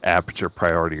aperture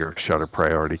priority or shutter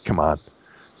priority? Come on,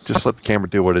 just let the camera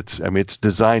do what it's. I mean, it's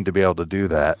designed to be able to do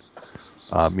that.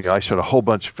 I shot a whole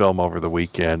bunch of film over the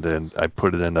weekend, and I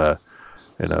put it in a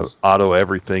auto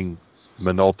everything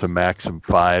Minolta Maxim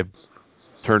 5,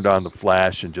 turned on the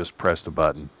flash, and just pressed a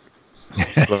button.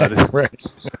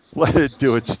 Let it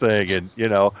do its thing. And,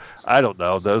 I don't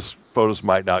know. Those photos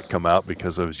might not come out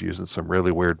because I was using some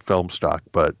really weird film stock.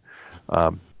 But,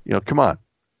 come on.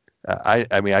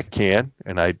 I mean, I can.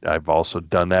 And I've also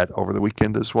done that over the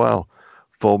weekend as well.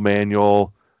 Full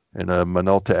manual and a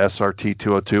Minolta SRT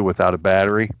 202 without a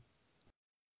battery.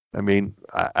 I mean,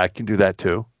 I can do that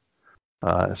too.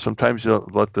 Sometimes you'll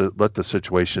let the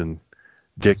situation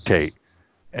dictate.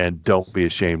 And don't be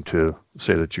ashamed to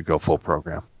say that you go full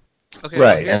program. Okay,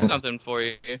 right. Well, here's something for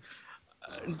you.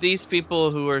 These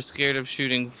people who are scared of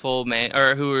shooting full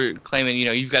or who are claiming,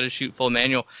 you've got to shoot full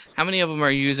manual. How many of them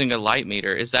are using a light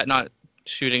meter? Is that not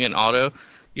shooting in auto?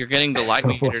 You're getting the light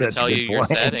meter to tell you your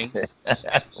settings.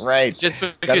 Right. Just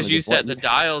because you set the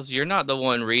dials, you're not the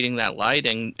one reading that light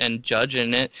and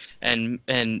judging it and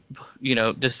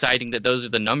deciding that those are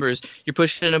the numbers. You're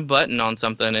pushing a button on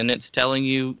something and it's telling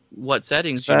you what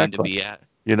settings you need to be at.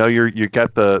 You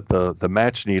got the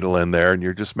match needle in there and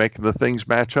you're just making the things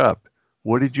match up.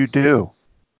 What did you do?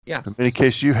 Yeah. In many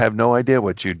cases, you have no idea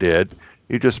what you did.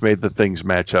 You just made the things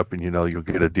match up and you'll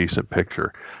get a decent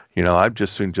picture. I'm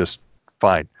just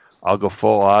fine. I'll go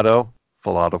full auto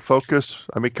focus.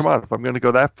 I mean, come on. If I'm going to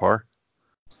go that far,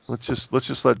 let's just let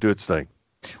it do its thing.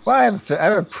 Well, I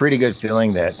have a pretty good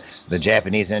feeling that the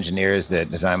Japanese engineers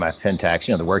that designed my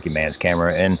Pentax, the working man's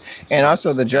camera, and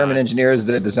also the German engineers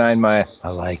that designed my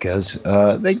Leicas,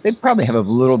 they probably have a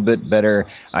little bit better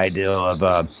idea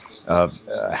of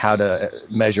how to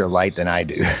measure light than I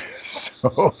do.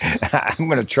 So I'm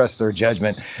going to trust their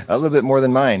judgment a little bit more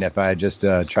than mine if I just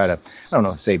try to,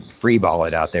 say free ball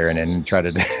it out there and then try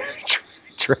to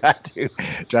try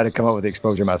to come up with the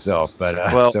exposure myself. But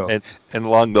and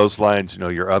along those lines,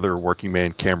 your other working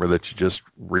man camera that you just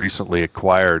recently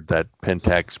acquired, that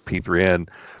Pentax P3N,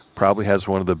 probably has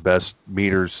one of the best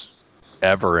meters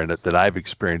ever in it that I've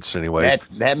experienced anyway.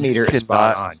 That meter is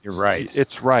spot on. You're right.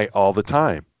 It's right all the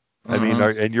time. I mean,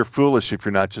 and you're foolish if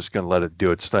you're not just going to let it do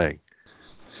its thing.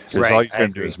 Because all you're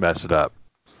going to do is mess it up.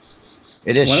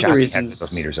 It is shocking how good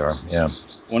those meters are. Yeah.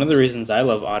 One of the reasons I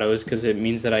love auto is because it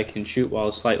means that I can shoot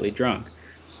while slightly drunk.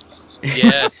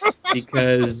 Yes.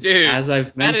 Because, dude, as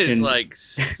I've mentioned... that is like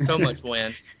so much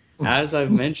win. as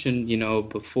I've mentioned,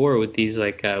 before with these,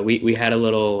 like, we had a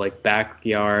little like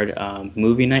backyard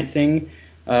movie night thing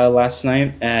last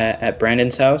night at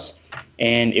Brandon's house,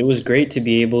 and it was great to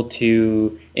be able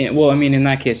to. Well, I mean, in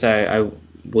that case, I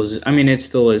was. I mean, it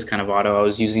still is kind of auto. I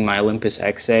was using my Olympus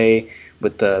XA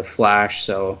with the flash,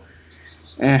 so.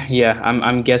 Yeah,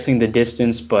 I'm guessing the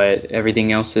distance, but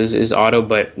everything else is auto.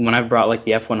 But when I brought like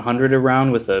the F100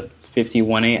 around with a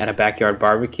 51.8 at a backyard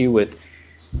barbecue with,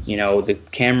 the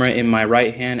camera in my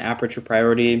right hand, aperture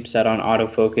priority set on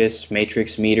autofocus,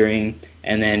 matrix metering,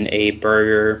 and then a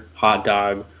burger, hot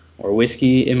dog, or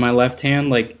whiskey in my left hand,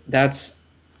 like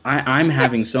I'm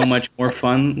having so much more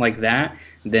fun like that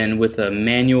than with a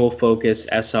manual focus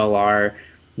SLR,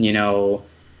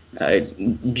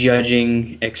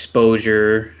 judging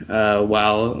exposure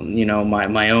while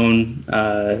my own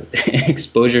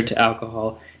exposure to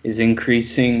alcohol is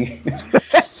increasing.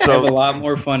 I have a lot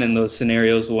more fun in those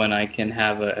scenarios when I can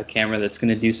have a camera that's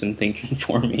going to do some thinking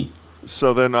for me.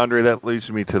 So then, Andre, that leads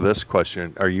me to this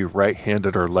question: are you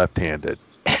right-handed or left-handed?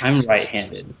 I'm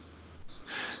right-handed.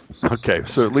 Okay,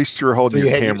 so at least you're holding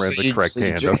your camera in the correct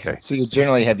hand. Okay. So you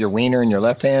generally have your wiener in your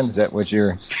left hand? Is that what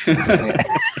you're saying?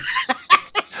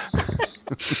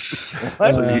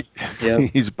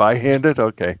 He's bi-handed?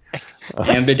 Okay.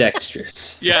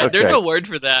 Ambidextrous. Yeah, Okay. there's a word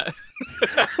for that.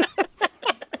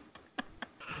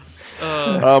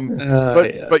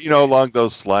 But along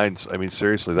those lines, I mean,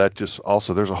 seriously, that just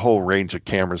also, there's a whole range of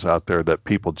cameras out there that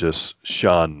people just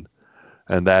shun,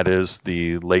 and that is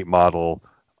the late model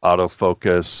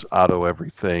autofocus, auto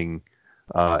everything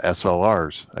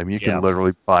SLRs. I mean, you can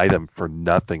literally buy them for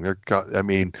nothing.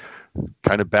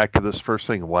 Kind of back to this first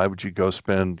thing. Why would you go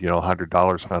spend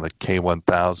 $100 on a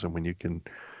K1000 when you can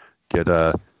get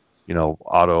a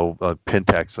auto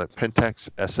Pentax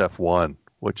SF1,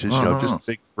 which is just a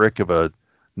big brick of a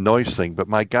noise thing. But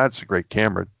my God, it's a great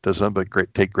camera. It does nothing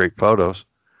but take great photos.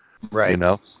 Right.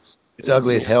 It's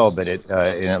ugly as hell, but it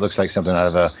looks like something out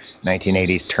of a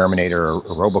 1980s Terminator or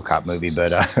RoboCop movie.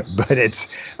 But it's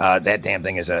that damn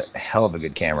thing is a hell of a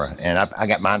good camera, and I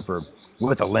got mine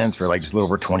with a lens for like just a little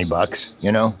over $20,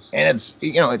 and it's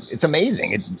it's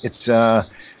amazing.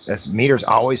 It's meter's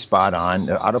always spot on.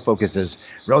 The autofocus is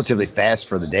relatively fast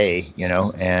for the day,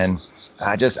 and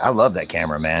I love that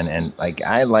camera, man. And like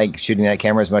I like shooting that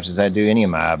camera as much as I do any of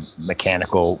my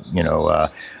mechanical,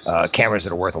 cameras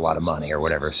that are worth a lot of money or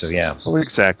whatever. So yeah. Well,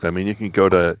 exactly. I mean, you can go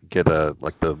to get the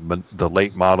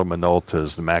late model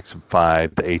Minoltas, the Maxim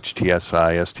 5, the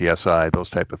HTSI, STSI, those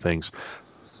type of things.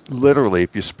 Literally,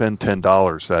 if you spend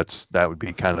 $10, that would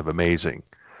be kind of amazing.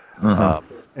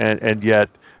 And yet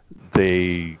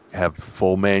they have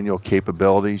full manual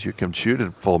capabilities. You can shoot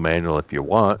it full manual if you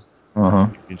want.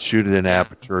 You can shoot it in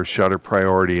aperture, shutter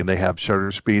priority, and they have shutter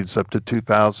speeds up to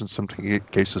 2,000, some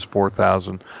cases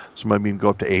 4,000, some even go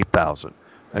up to 8,000.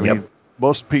 I mean,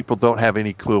 most people don't have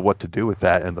any clue what to do with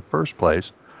that in the first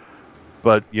place,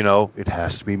 but it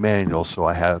has to be manual.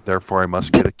 So therefore I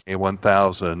must get a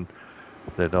K1000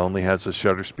 that only has a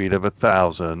shutter speed of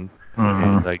 1,000.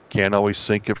 And I can't always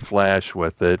sync it flash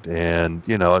with it, and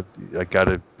I got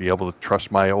to be able to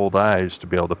trust my old eyes to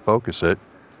be able to focus it.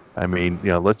 I mean,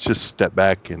 let's just step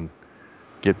back and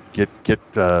get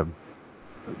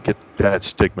that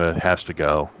stigma. It has to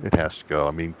go. It has to go.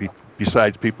 I mean,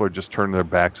 besides, people are just turning their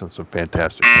backs on some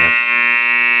fantastic cameras.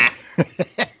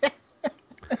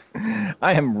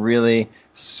 I am really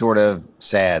sort of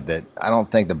sad that I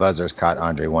don't think the buzzers caught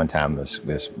Andre one time this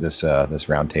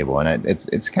round table, and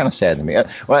it's kind of sad to me.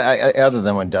 Other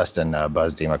than when Dustin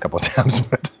buzzed him a couple of times,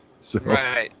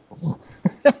 Right.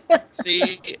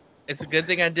 See, it's a good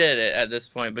thing I did it at this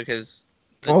point because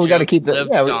we got to keep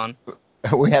on.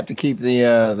 We have to keep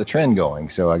the trend going.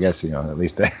 So I guess at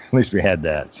least we had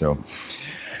that. So.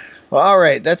 Well, all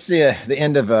right, that's the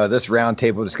end of this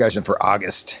roundtable discussion for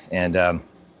August, and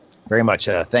very much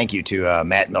thank you to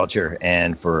Matt Melcher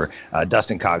and for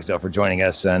Dustin Cogsdale for joining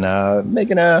us and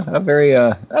making a very,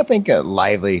 I think,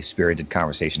 lively, spirited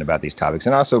conversation about these topics,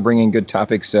 and also bringing good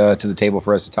topics to the table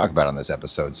for us to talk about on this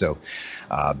episode. So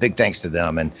big thanks to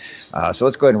them. And so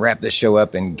let's go ahead and wrap this show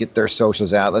up and get their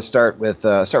socials out. Let's start with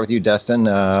you, Dustin.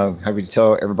 How would you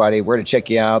tell everybody where to check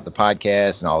you out, the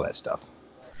podcast, and all that stuff?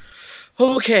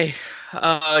 Okay.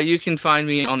 You can find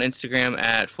me on Instagram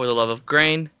at For the Love of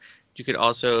Grain. You could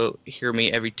also hear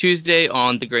me every Tuesday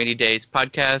on the Grainy Days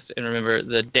podcast. And remember,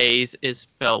 the days is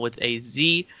spelled with a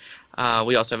Z.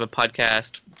 We also have a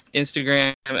podcast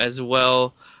Instagram as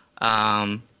well.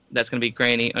 That's going to be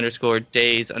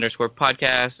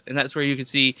grainy_days_podcast. And that's where you can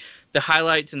see the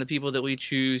highlights and the people that we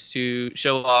choose to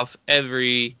show off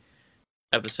every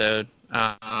episode.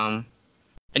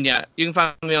 And yeah, you can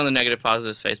find me on the Negative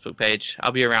Positives Facebook page.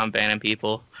 I'll be around banning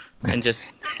people and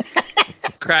just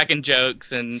cracking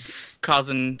jokes and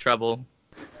causing trouble.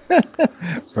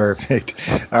 Perfect.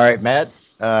 All right, Matt,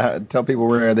 tell people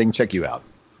where they can check you out.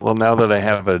 Well, now that I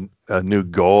have a new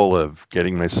goal of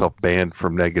getting myself banned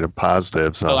from Negative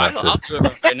Positives, I'll do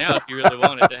it right now if you really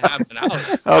want it to happen.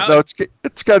 No,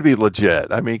 it's got to be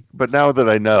legit. I mean, but now that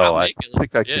I know, I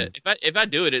think I can. If I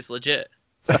do it, it's legit.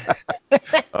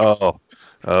 Oh,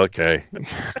 okay.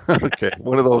 Okay,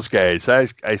 one of those guys. I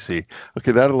see.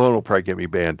 Okay, that alone will probably get me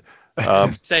banned.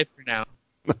 Safe for now.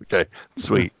 Okay,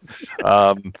 sweet.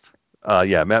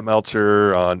 Yeah, Matt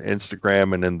Melcher on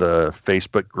Instagram and in the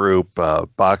Facebook group.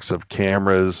 Box of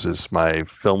Cameras is my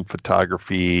film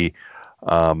photography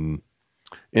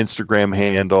Instagram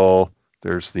handle.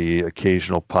 There's the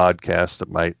occasional podcast that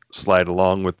might slide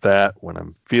along with that when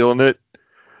I'm feeling it.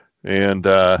 And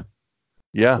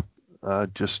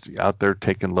just out there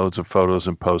taking loads of photos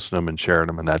and posting them and sharing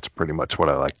them. And that's pretty much what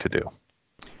I like to do.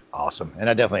 Awesome. And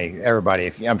I definitely,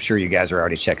 everybody, I'm sure you guys are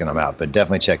already checking them out, but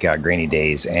definitely check out Grainy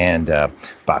Days and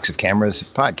Box of Cameras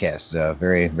podcast.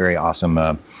 Very, very awesome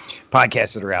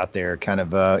podcasts that are out there. Kind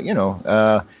of,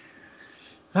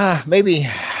 maybe,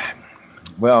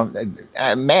 well,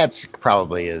 Matt's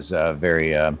probably is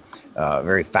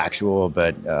very factual,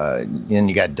 but then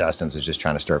you got Dustin's is just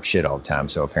trying to stir up shit all the time.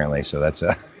 So apparently, so that's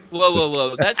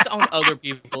Whoa. That's on other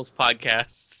people's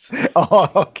podcasts. Oh,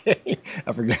 okay.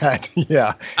 I forgot.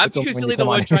 Yeah. I'm usually the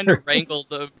one trying to wrangle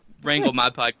my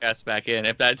podcast back in,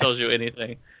 if that tells you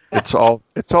anything. It's all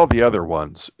the other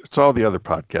ones. It's all the other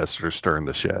podcasts that are stirring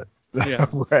the shit. Yeah.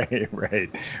 Right.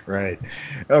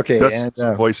 Okay. That's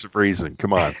the voice of reason.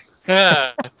 Come on.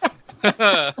 That's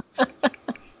a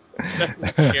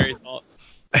scary thought.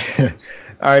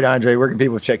 All right, Andre, where can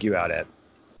people check you out at?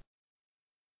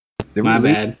 My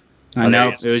bad. I know,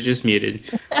 it was just muted.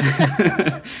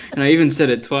 And I even said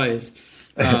it twice.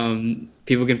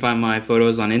 People can find my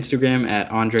photos on Instagram at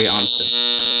Andre Onsen.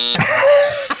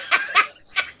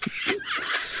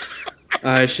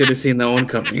 I should have seen that one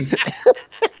coming.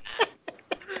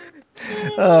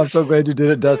 Oh, I'm so glad you did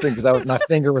it, Dustin, because my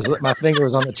finger was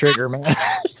on the trigger, man.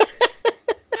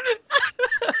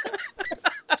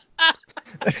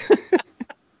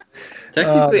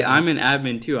 Technically, I'm an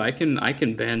admin too. I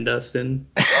can ban Dustin.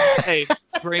 Hey,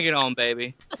 bring it on,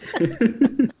 baby.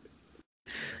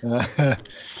 All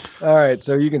right,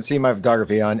 so you can see my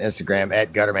photography on Instagram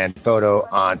at Gutterman Photo,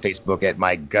 on Facebook at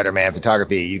Mike Gutterman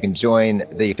Photography. You can join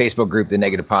the Facebook group, the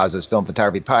Negative Positives Film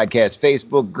Photography Podcast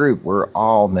Facebook group. We're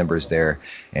all members there,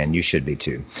 and you should be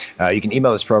too. You can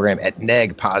email this program at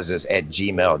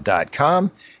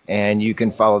negpositives@gmail.com. And you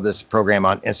can follow this program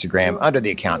on Instagram under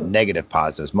the account Negative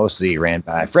Positives, mostly ran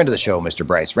by a friend of the show, Mr.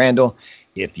 Bryce Randall.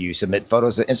 If you submit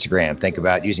photos to Instagram, think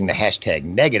about using the hashtag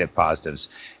Negative Positives,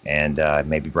 and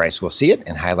maybe Bryce will see it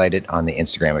and highlight it on the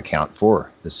Instagram account for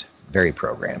this very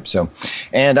program. So,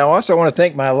 and I also want to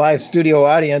thank my live studio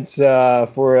audience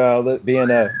for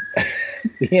being I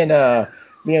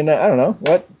don't know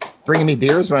what, bringing me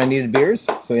beers when I needed beers.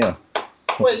 So yeah.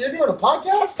 Wait, you're doing a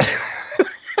podcast?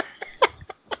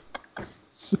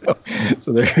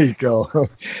 So there you go.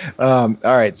 All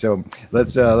right, so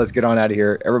let's get on out of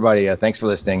here. Everybody, thanks for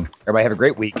listening. Everybody have a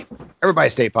great week. Everybody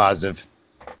stay positive.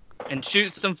 And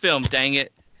shoot some film, dang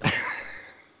it.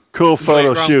 Cool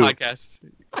photo wrong shoot. Podcast.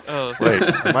 Oh. Wait,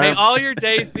 may all your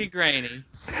days be grainy.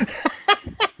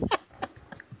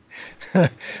 All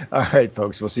right,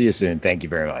 folks, we'll see you soon. Thank you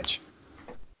very much.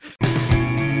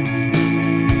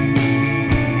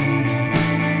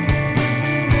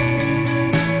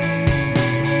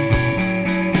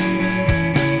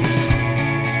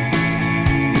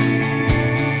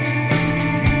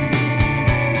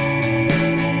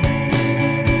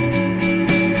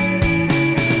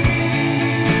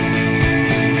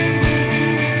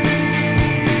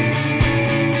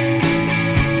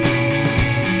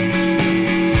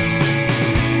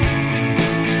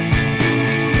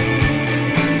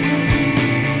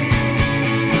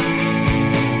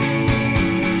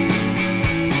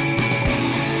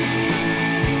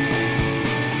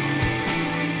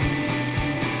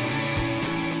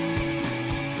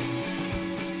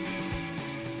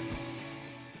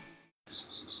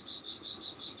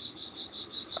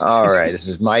 All right, this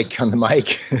is Mike on the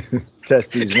mic.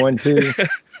 Testes 1, 2,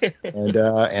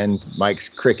 and Mike's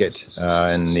cricket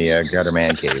in the Gutter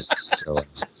Man Cave. So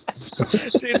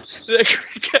Dude, the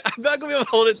cricket, I'm not gonna be able to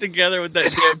hold it together with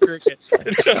that damn cricket.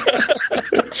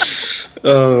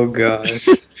 Oh gosh.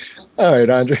 All right,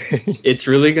 Andre. It's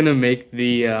really gonna make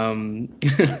the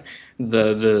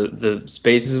the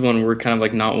spaces when we're kind of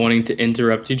like not wanting to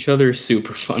interrupt each other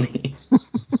super funny.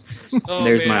 Oh,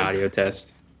 There's man. my audio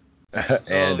test.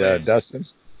 And man. Dustin.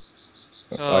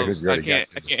 Oh, I could really I get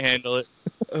can't handle it.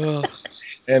 Oh.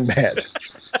 And Matt.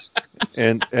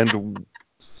 And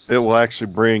it will actually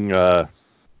bring a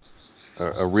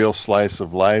real slice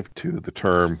of life to the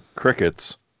term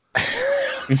crickets.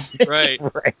 Right.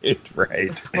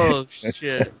 Right. Oh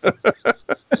shit. I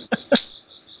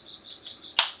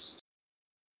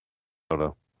don't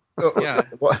know. Yeah.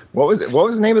 What was it? What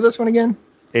was the name of this one again?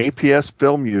 APS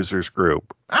Film Users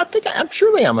Group. I'm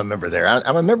surely I'm a member there.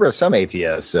 I'm a member of some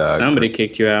APS. Somebody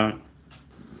kicked you out.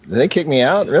 Did they kick me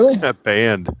out? Really? That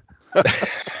band.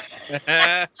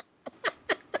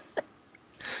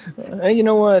 You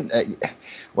know what?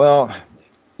 Well,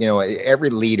 you know, every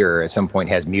leader at some point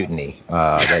has mutiny.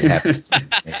 That happens.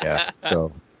 Yeah.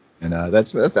 So, and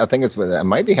that's I think it's what I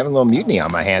might be having a little mutiny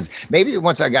on my hands. Maybe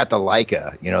once I got the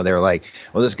Leica, you know, they were like,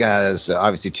 well, this guy is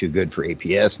obviously too good for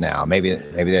APS now. Maybe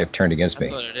they've turned against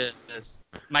That's me. what it is.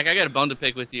 Mike, I got a bone to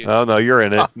pick with you. Oh no, you're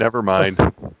in it. Never mind.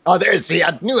 Oh, there. See,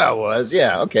 I knew I was.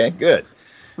 Yeah. Okay. Good.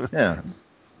 Yeah.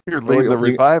 You're leading the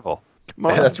revival. Come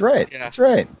on. That's right. Yeah. That's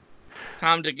right.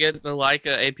 Time to get the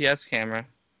Leica APS camera.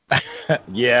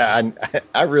 Yeah,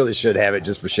 I really should have it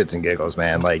just for shits and giggles,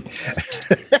 man. Like,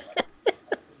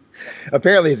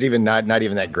 apparently it's even not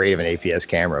even that great of an APS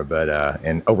camera, but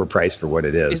and overpriced for what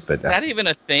it is. Is But that even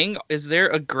a thing? Is there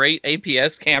a great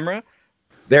APS camera?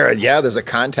 there's a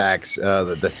Contax.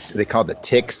 They call it the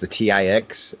TIX, the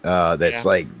TIX. That's Yeah.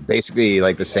 like basically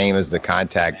like the same as the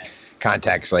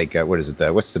Contax. Like what is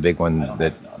it? What's the big one?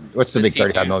 What's the The big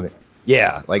 35 T2. millimeter?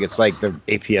 Yeah, like it's like the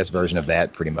APS version of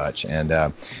that, pretty much. And I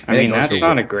it mean, goes that's for-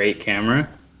 not a great camera.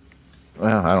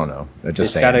 Well, I don't know. I'm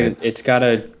just It's saying. it's got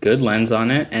a good lens on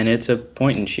it, and it's a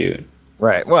point and shoot.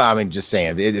 Right. Well, I mean, just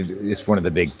saying, it's one of the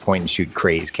big point and shoot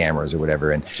craze cameras or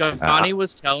whatever. And Johnny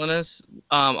was telling us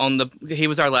he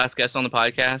was our last guest on the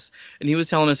podcast, and he was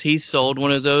telling us he sold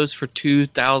one of those for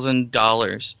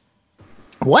 $2,000.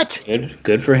 what?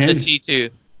 Good for The him.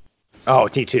 Oh,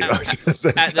 T2. T2. I was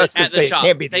at the- gonna at the say, it shop.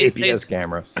 can't be the They- APS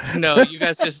camera. No, you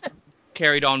guys just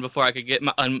carried on before I could get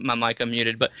my mic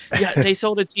unmuted. But yeah, they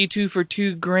sold a T2 for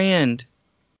 $2,000.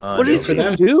 What good is for he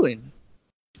them. doing?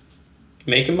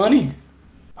 Making money.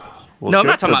 Well, No, I'm good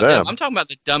not talking for about them. them. I'm talking about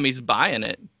the dummies buying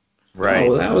it. Right.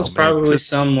 Oh, that was man, probably just-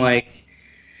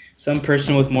 some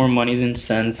person with more money than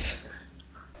sense.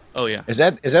 Oh yeah. Is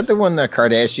that the one the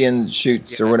Kardashian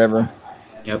shoots or Yes. whatever?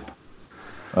 Yep.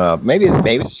 Maybe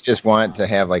they just want to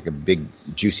have like a big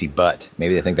juicy butt.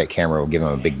 Maybe they think that camera will give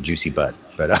them a big juicy butt.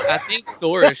 But I think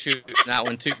Thor is shooting that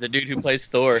one too. The dude who plays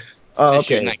Thor oh, is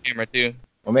shooting okay. that camera too.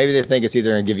 Well, maybe they think it's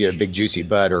either gonna give you a big juicy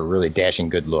butt or really dashing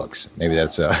good looks. Maybe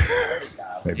that's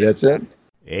maybe that's it.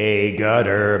 A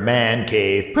Gutter Man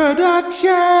Cave production.